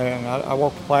 And I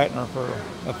worked at Plattner for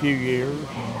a few years,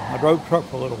 and I drove truck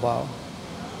for a little while.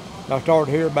 I started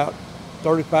here about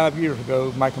 35 years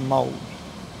ago making molds.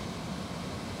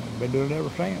 I've been doing it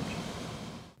ever since.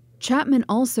 Chapman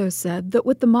also said that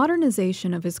with the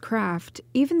modernization of his craft,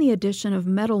 even the addition of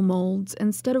metal molds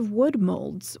instead of wood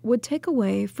molds would take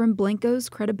away from Blenco's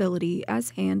credibility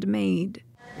as handmade.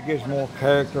 It gives more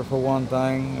character for one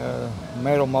thing.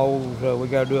 Metal molds, we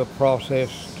got to do a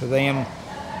process to them.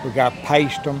 We got to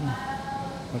paste them,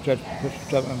 which that's put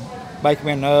stuff in, bake them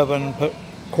in the oven, put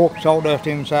cork sawdust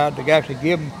inside to actually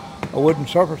give them a wooden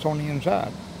surface on the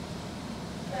inside.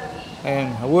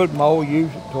 And a wood mold, you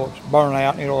use it till it's burn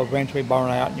out, and it'll eventually burn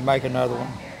out, and you make another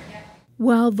one.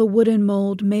 While the wooden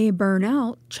mold may burn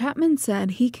out, Chapman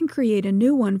said he can create a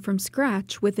new one from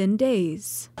scratch within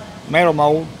days. Metal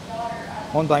mold,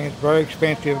 one thing, it's very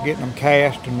expensive getting them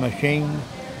cast and machined,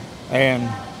 and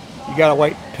you got to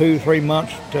wait 2-3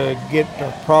 months to get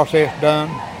the process done.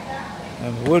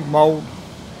 And wood mold,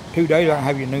 2 days I can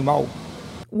have you a new mold.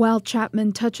 While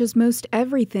Chapman touches most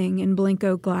everything in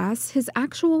Blenco glass, his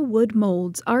actual wood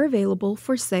molds are available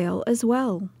for sale as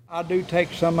well. I do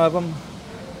take some of them.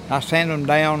 I sand them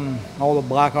down, all the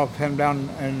black off, sand them down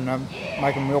and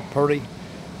make them real pretty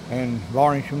and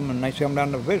varnish them, and they sell them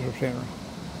down to the visitor center.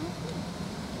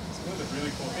 One of the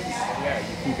really cool things,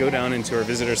 you can go down into our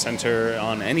visitor center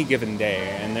on any given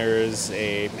day, and there's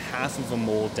a half of a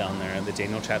mold down there that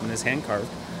Daniel Chapman has hand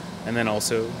carved, and then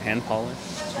also hand polished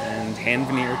and hand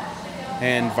veneered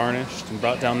and varnished and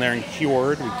brought down there and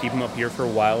cured. We keep them up here for a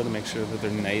while to make sure that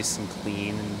they're nice and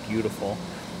clean and beautiful.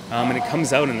 And it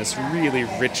comes out in this really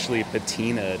richly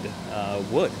patinaed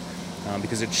wood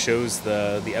because it shows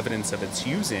the evidence of its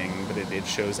using, but it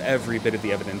shows every bit of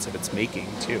the evidence of its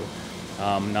making too.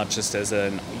 Not just as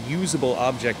a usable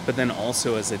object, but then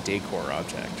also as a decor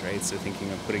object, right? So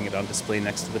thinking of putting it on display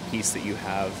next to the piece that you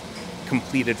have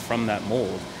completed from that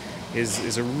mold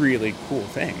is a really cool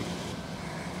thing.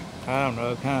 I don't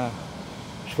know, it kind of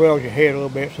swells your head a little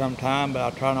bit sometimes,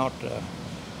 but I try not to.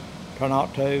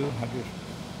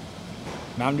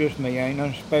 I'm just me, ain't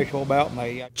nothing special about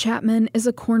me. Chapman is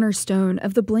a cornerstone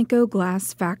of the Blenco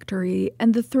glass factory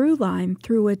and the through line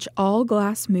through which all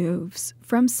glass moves,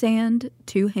 from sand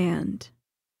to hand.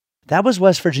 That was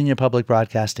West Virginia Public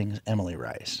Broadcasting's Emily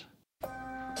Rice.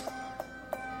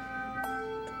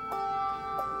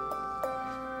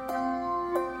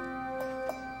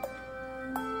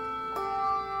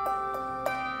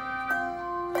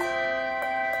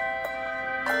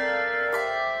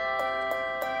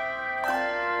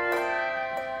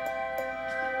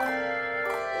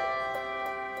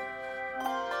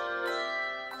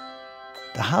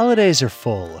 The holidays are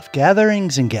full of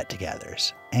gatherings and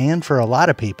get-togethers, and for a lot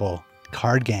of people,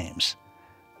 card games.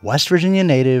 West Virginia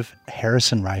native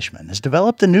Harrison Reichman has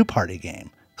developed a new party game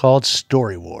called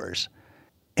Story Wars,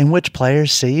 in which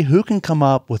players see who can come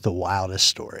up with the wildest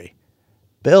story.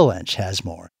 Bill Lynch has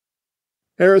more.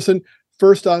 Harrison,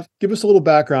 first off, give us a little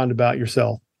background about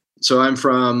yourself. So I'm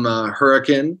from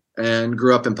Hurricane and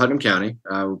grew up in Putnam County.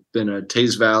 I've been a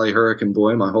Teays Valley Hurricane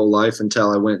boy my whole life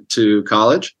until I went to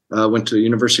college. Went to the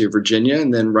University of Virginia,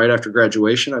 and then right after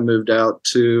graduation, I moved out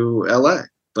to LA.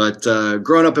 But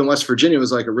growing up in West Virginia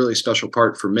was like a really special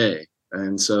part for me.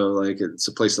 And so like it's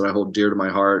a place that I hold dear to my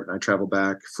heart. And I travel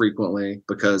back frequently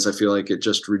because I feel like it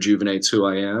just rejuvenates who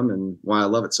I am and why I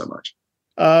love it so much.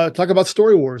 Talk about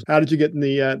Story Wars. How did you get in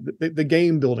the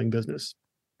game building business?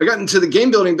 I got into the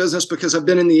game building business because I've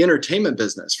been in the entertainment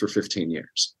business for 15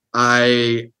 years.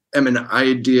 I am an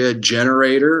idea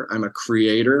generator. I'm a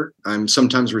creator. I'm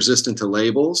sometimes resistant to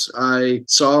labels. I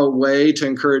saw a way to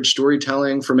encourage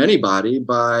storytelling from anybody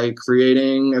by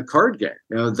creating a card game.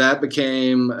 That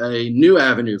became a new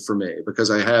avenue for me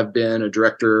because I have been a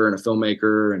director and a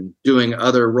filmmaker and doing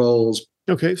other roles.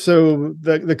 Okay, so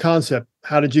the concept,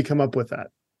 how did you come up with that?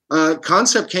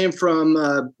 Concept came from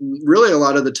really a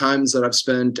lot of the times that I've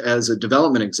spent as a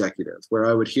development executive, where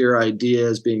I would hear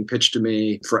ideas being pitched to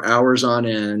me for hours on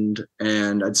end.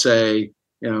 And I'd say,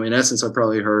 in essence, I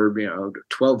probably heard,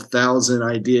 12,000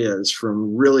 ideas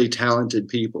from really talented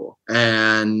people.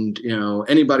 And,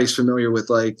 anybody's familiar with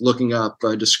like looking up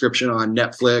a description on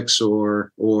Netflix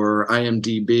or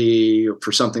IMDb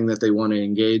for something that they want to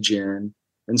engage in.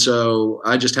 And so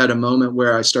I just had a moment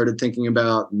where I started thinking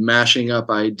about mashing up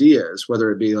ideas,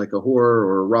 whether it be like a horror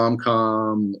or a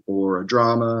rom-com or a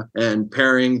drama, and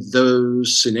pairing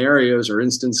those scenarios or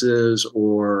instances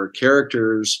or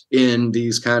characters in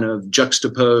these kind of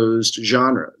juxtaposed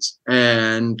genres.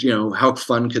 And, how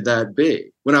fun could that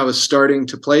be? When I was starting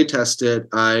to play test it,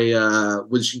 I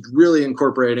was really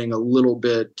incorporating a little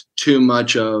bit too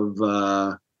much of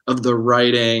the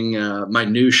writing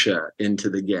minutia into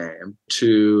the game.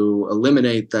 To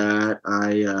eliminate that,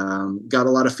 I got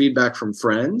a lot of feedback from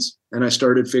friends, and I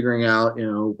started figuring out,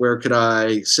 where could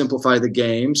I simplify the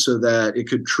game so that it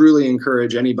could truly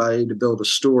encourage anybody to build a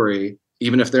story,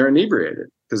 even if they're inebriated,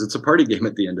 because it's a party game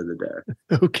at the end of the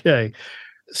day. Okay.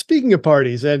 Speaking of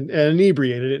parties and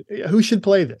inebriated, who should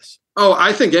play this? Oh,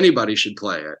 I think anybody should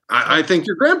play it. I think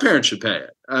your grandparents should play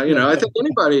it. I think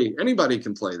anybody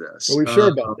can play this. Are we sure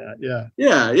about that?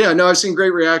 Yeah. Yeah. No, I've seen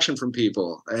great reaction from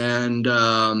people and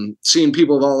seen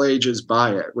people of all ages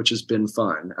buy it, which has been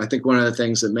fun. I think one of the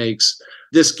things that makes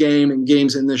this game and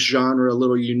games in this genre a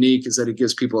little unique is that it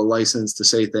gives people a license to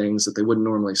say things that they wouldn't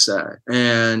normally say.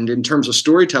 And in terms of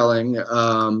storytelling,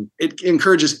 it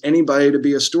encourages anybody to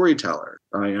be a storyteller.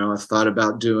 I've thought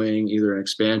about doing either an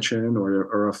expansion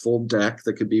or a full deck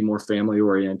that could be more family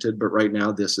oriented, but right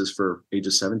now this is for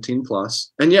ages 17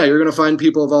 plus. And yeah, you're going to find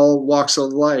people of all walks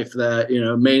of life that,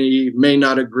 may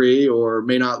not agree or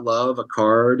may not love a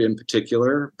card in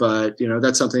particular, but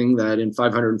that's something that in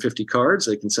 550 cards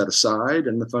they can set aside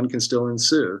and the fun can still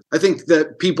ensue. I think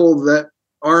that people that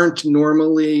aren't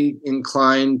normally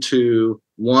inclined to,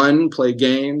 one, play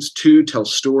games, two, tell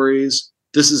stories,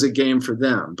 this is a game for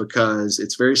them because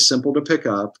it's very simple to pick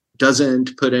up,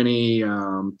 doesn't put any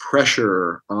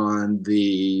pressure on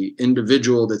the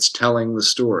individual that's telling the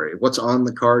story. What's on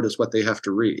the card is what they have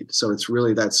to read. So it's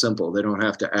really that simple. They don't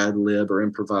have to ad lib or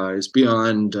improvise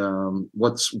beyond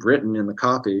what's written in the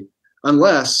copy.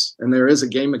 Unless, and there is a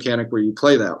game mechanic where you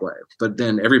play that way, but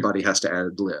then everybody has to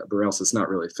ad lib or else it's not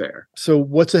really fair. So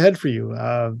what's ahead for you?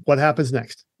 What happens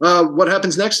next? What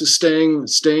happens next is staying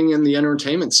in the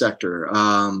entertainment sector.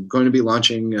 Going to be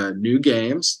launching new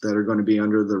games that are going to be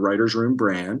under the Writer's Room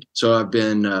brand. So I've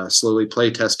been slowly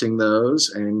play testing those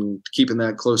and keeping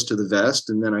that close to the vest.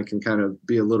 And then I can kind of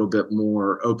be a little bit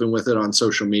more open with it on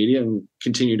social media and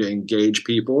continue to engage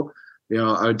people.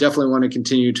 I would definitely want to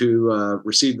continue to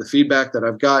receive the feedback that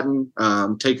I've gotten,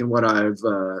 taking what I've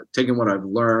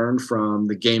learned from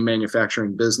the game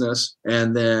manufacturing business,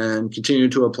 and then continue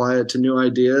to apply it to new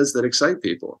ideas that excite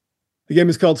people. The game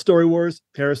is called Story Wars.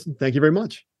 Harrison, thank you very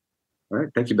much. All right.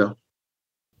 Thank you, Bill.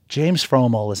 James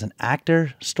Fromel is an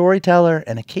actor, storyteller,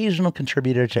 and occasional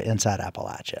contributor to Inside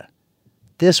Appalachia.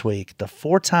 this week, the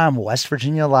 4-time West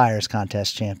Virginia Liars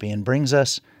Contest champion brings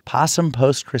us Possum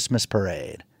Post-Christmas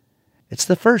Parade. It's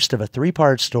the first of a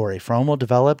 3-part story Frommel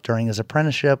developed during his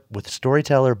apprenticeship with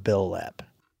storyteller Bill Lepp.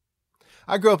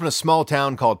 I grew up in a small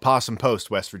town called Possum Post,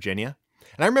 West Virginia.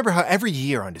 And I remember how every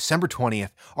year on December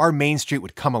 20th, our main street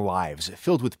would come alive as it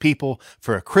filled with people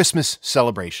for a Christmas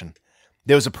celebration.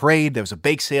 There was a parade, there was a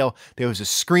bake sale, there was a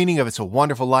screening of It's a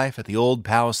Wonderful Life at the Old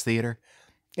Palace Theater.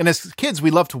 And as kids, we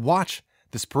loved to watch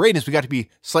this parade. As we got to be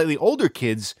slightly older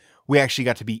kids, we actually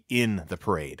got to be in the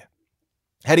parade.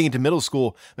 Heading into middle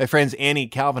school, my friends Annie,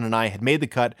 Calvin, and I had made the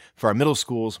cut for our middle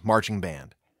school's marching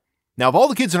band. Now, of all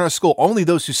the kids in our school, only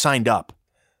those who signed up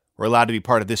were allowed to be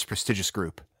part of this prestigious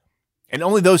group. And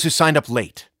only those who signed up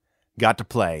late got to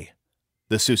play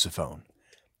the sousaphone.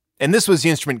 And this was the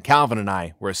instrument Calvin and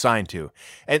I were assigned to.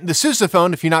 And the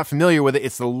sousaphone, if you're not familiar with it,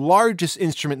 it's the largest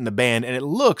instrument in the band, and it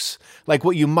looks like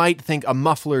what you might think a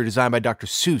muffler designed by Dr.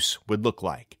 Seuss would look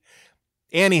like.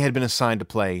 Annie had been assigned to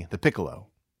play the piccolo.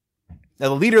 Now,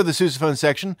 the leader of the sousaphone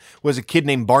section was a kid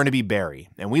named Barnaby Berry,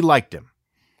 and we liked him.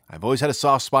 I've always had a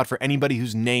soft spot for anybody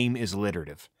whose name is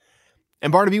alliterative.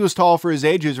 And Barnaby was tall for his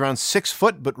age. He was around 6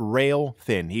 foot, but rail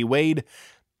thin. He weighed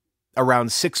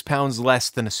around 6 pounds less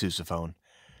than a sousaphone.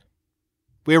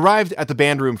 We arrived at the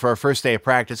band room for our first day of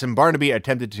practice, and Barnaby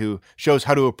attempted to show us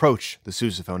how to approach the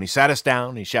sousaphone. He sat us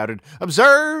down, he shouted,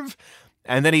 "Observe!"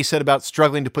 And then he set about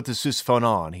struggling to put the sousaphone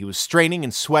on. He was straining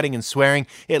and sweating and swearing.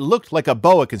 It looked like a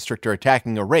boa constrictor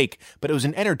attacking a rake, but it was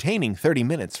an entertaining 30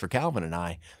 minutes for Calvin and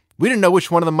I. We didn't know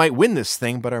which one of them might win this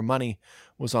thing, but our money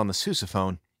was on the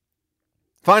sousaphone.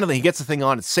 Finally, he gets the thing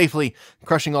on it safely,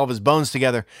 crushing all of his bones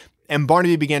together, and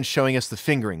Barnaby began showing us the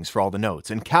fingerings for all the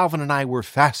notes, and Calvin and I were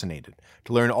fascinated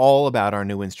to learn all about our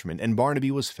new instrument, and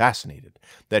Barnaby was fascinated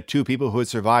that 2 people who had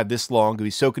survived this long could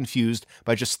be so confused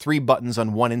by just 3 buttons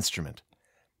on one instrument.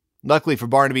 Luckily for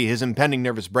Barnaby, his impending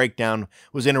nervous breakdown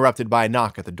was interrupted by a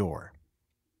knock at the door.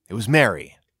 It was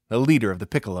Mary, the leader of the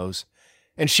piccolos,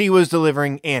 and she was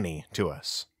delivering Annie to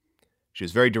us. She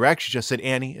was very direct. She just said,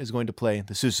 "Annie is going to play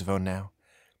the sousaphone now."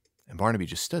 And Barnaby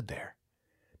just stood there.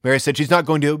 Mary said she's not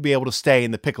going to be able to stay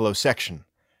in the piccolo section.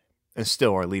 And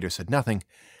still our leader said nothing.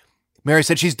 Mary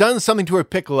said she's done something to her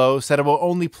piccolo, said it will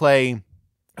only play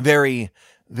very,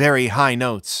 very high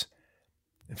notes.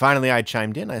 And finally I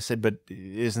chimed in. I said, "But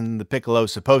isn't the piccolo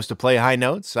supposed to play high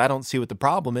notes? I don't see what the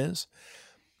problem is."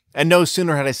 And no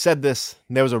sooner had I said this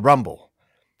than there was a rumble.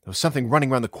 There was something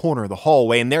running around the corner of the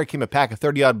hallway, and there came a pack of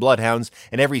 30-odd bloodhounds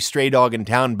and every stray dog in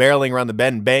town barreling around the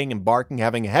bend, baying and barking,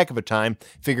 having a heck of a time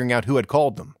figuring out who had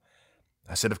called them.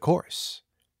 I said, of course.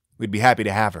 We'd be happy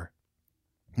to have her.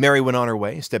 Mary went on her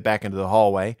way, stepped back into the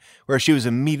hallway, where she was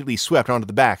immediately swept onto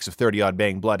the backs of 30-odd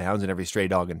baying bloodhounds and every stray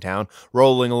dog in town,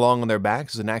 rolling along on their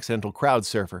backs as an accidental crowd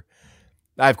surfer.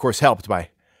 I, of course, helped by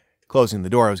closing the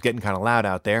door. It was getting kind of loud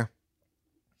out there.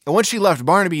 And once she left,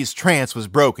 Barnaby's trance was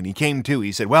broken. He came to.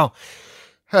 He said, "Well,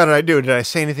 how did I do? Did I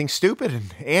say anything stupid?"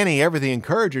 And Annie, everything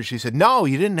encouraged her. She said, "No,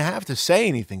 you didn't have to say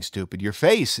anything stupid. Your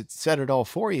face, it said it all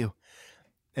for you."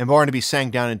 And Barnaby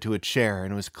sank down into a chair,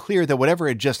 and it was clear that whatever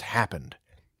had just happened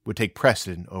would take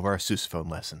precedent over our sousaphone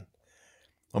lesson.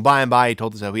 Well, by and by, he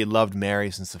told us how he had loved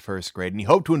Mary since the first grade, and he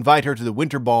hoped to invite her to the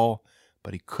winter ball,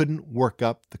 but he couldn't work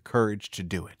up the courage to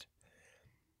do it.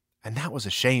 And that was a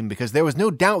shame, because there was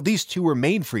no doubt these two were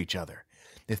made for each other.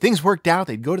 If things worked out,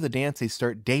 they'd go to the dance, they'd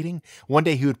start dating. One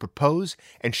day he would propose,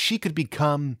 and she could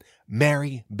become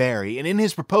Mary Berry. And in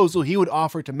his proposal, he would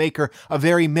offer to make her a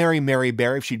very merry Mary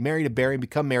Berry if she'd married a Berry and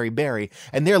become Mary Berry.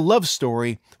 And their love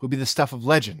story would be the stuff of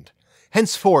legend.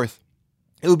 Henceforth,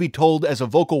 it would be told as a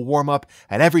vocal warm-up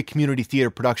at every community theater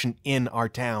production in our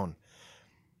town.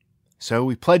 So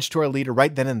we pledged to our leader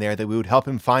right then and there that we would help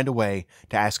him find a way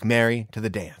to ask Mary to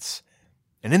the dance.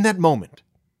 And in that moment,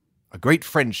 a great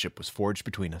friendship was forged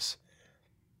between us.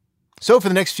 So for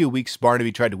the next few weeks,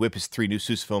 Barnaby tried to whip his 3 new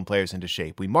sousaphone players into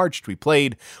shape. We marched, we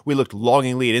played, we looked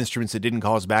longingly at instruments that didn't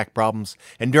cause back problems,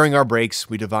 and during our breaks,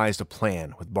 we devised a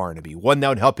plan with Barnaby, one that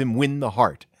would help him win the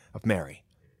heart of Mary.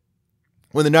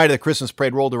 When the night of the Christmas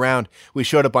parade rolled around, we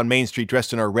showed up on Main Street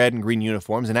dressed in our red and green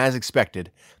uniforms, and as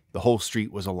expected, the whole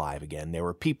street was alive again. There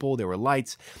were people, there were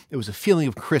lights, there was a feeling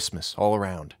of Christmas all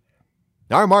around.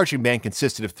 Our marching band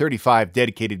consisted of 35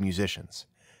 dedicated musicians,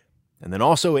 and then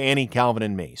also Annie, Calvin,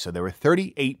 and me, so there were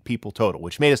 38 people total,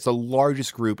 which made us the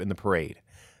largest group in the parade,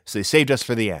 so they saved us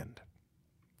for the end.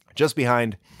 Just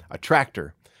behind a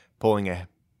tractor pulling a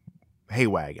hay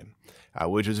wagon,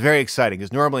 which was very exciting,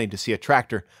 because normally to see a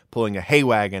tractor pulling a hay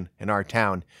wagon in our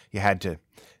town, you had to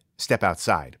step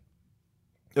outside.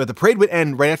 But the parade would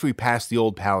end right after we passed the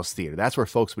Old Palace Theater. That's where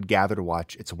folks would gather to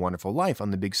watch It's a Wonderful Life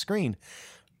on the big screen.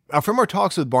 From our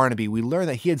talks with Barnaby, we learned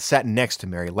that he had sat next to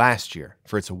Mary last year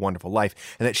for It's a Wonderful Life,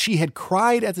 and that she had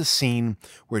cried at the scene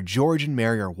where George and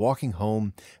Mary are walking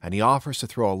home, and he offers to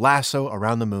throw a lasso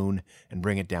around the moon and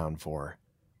bring it down for her.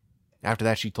 After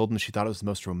that, she told him she thought it was the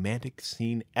most romantic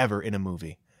scene ever in a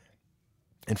movie.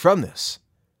 And from this,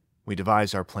 we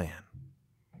devised our plan.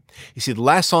 You see, the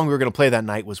last song we were going to play that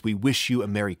night was We Wish You a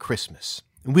Merry Christmas.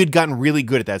 And we had gotten really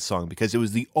good at that song because it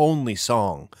was the only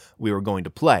song we were going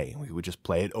to play. We would just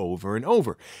play it over and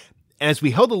over. And as we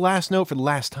held the last note for the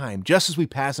last time, just as we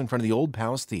passed in front of the Old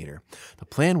Palace Theater, the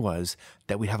plan was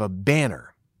that we'd have a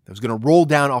banner that was going to roll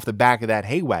down off the back of that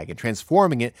hay wagon,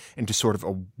 transforming it into sort of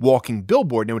a walking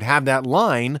billboard. And it would have that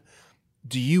line,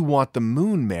 "Do you want the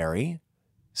moon, Mary?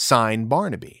 Sign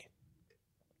Barnaby."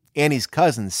 Annie's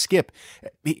cousin, Skip,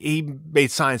 he made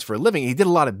signs for a living. He did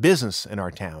a lot of business in our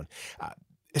town.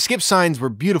 Skip's signs were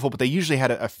beautiful, but they usually had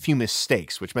a few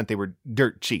mistakes, which meant they were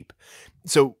dirt cheap.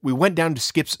 So we went down to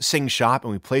Skip's sing shop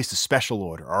and we placed a special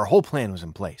order. Our whole plan was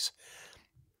in place.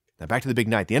 Now back to the big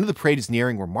night. The end of the parade is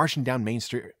nearing. We're marching down Main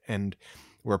Street and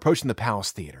we're approaching the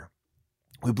Palace Theater.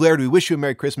 We blared We Wish You a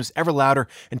Merry Christmas ever louder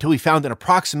until we found an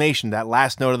approximation of that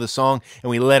last note of the song, and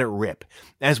we let it rip.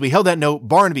 As we held that note,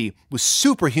 Barnaby, with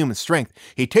superhuman strength,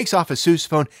 he takes off his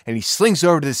sousaphone and he slings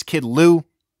over to this kid, Lou,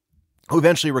 who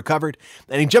eventually recovered,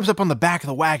 and he jumps up on the back of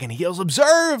the wagon. He yells,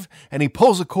 "Observe!" And he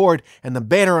pulls a cord, and the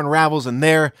banner unravels, and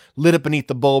there, lit up beneath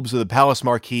the bulbs of the palace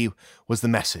marquee, was the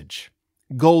message.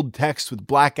 Gold text with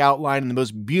black outline and the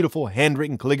most beautiful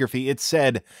handwritten calligraphy. It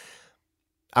said,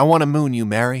 "I want to moon you,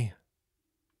 Mary.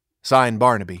 Signed,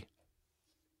 Barnaby."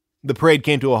 The parade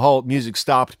came to a halt. Music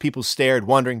stopped. People stared,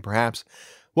 wondering, perhaps,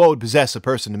 what would possess a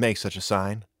person to make such a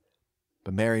sign.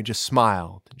 But Mary just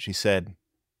smiled, and she said,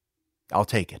 "I'll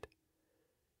take it."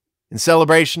 In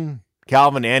celebration,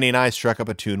 Calvin, Annie, and I struck up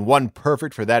a tune, one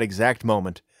perfect for that exact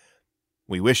moment.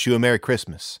 We Wish You a Merry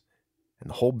Christmas, and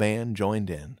the whole band joined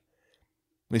in.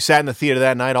 We sat in the theater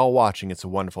that night all watching It's a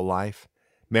Wonderful Life,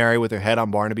 Mary with her head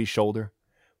on Barnaby's shoulder.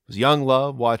 It was young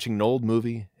love watching an old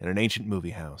movie in an ancient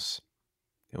movie house.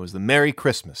 It was the Merry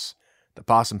Christmas the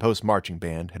Possum Post Marching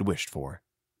Band had wished for.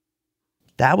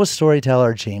 That was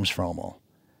storyteller James Frommel.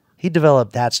 He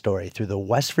developed that story through the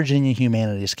West Virginia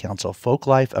Humanities Council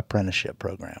Folklife Apprenticeship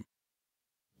Program.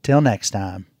 Till next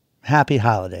time, happy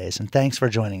holidays, and thanks for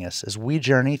joining us as we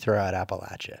journey throughout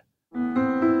Appalachia.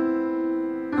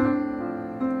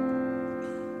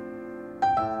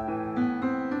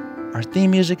 Our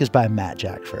theme music is by Matt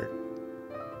Jackford.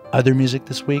 Other music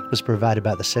this week was provided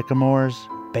by the Sycamores,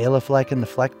 Bela Fleck and the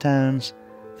Flecktones,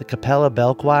 the Capella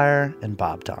Bell Choir, and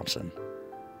Bob Thompson.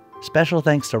 Special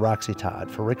thanks to Roxy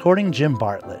Todd for recording Jim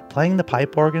Bartlett playing the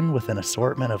pipe organ with an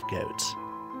assortment of goats.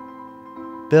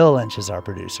 Bill Lynch is our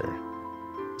producer.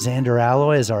 Xander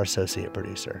Alloy is our associate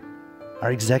producer.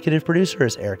 Our executive producer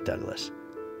is Eric Douglas.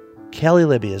 Kelly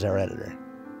Libby is our editor.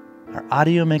 Our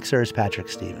audio mixer is Patrick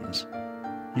Stevens.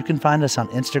 You can find us on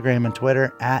Instagram and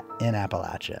Twitter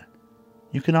 @InAppalachia.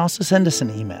 You can also send us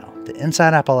an email to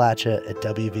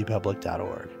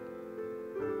insideappalachia@wvpublic.org.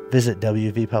 Visit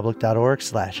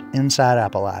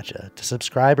wvpublic.org/InsideAppalachia to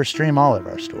subscribe or stream all of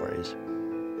our stories.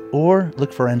 Or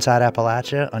look for Inside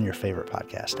Appalachia on your favorite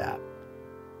podcast app.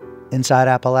 Inside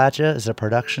Appalachia is a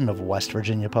production of West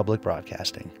Virginia Public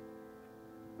Broadcasting.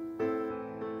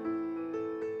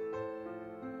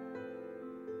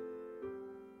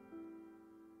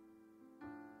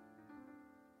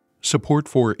 Support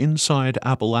for Inside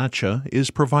Appalachia is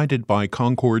provided by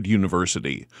Concord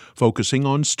University, focusing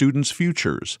on students'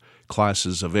 futures.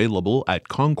 Classes available at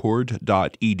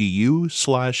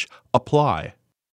concord.edu/apply.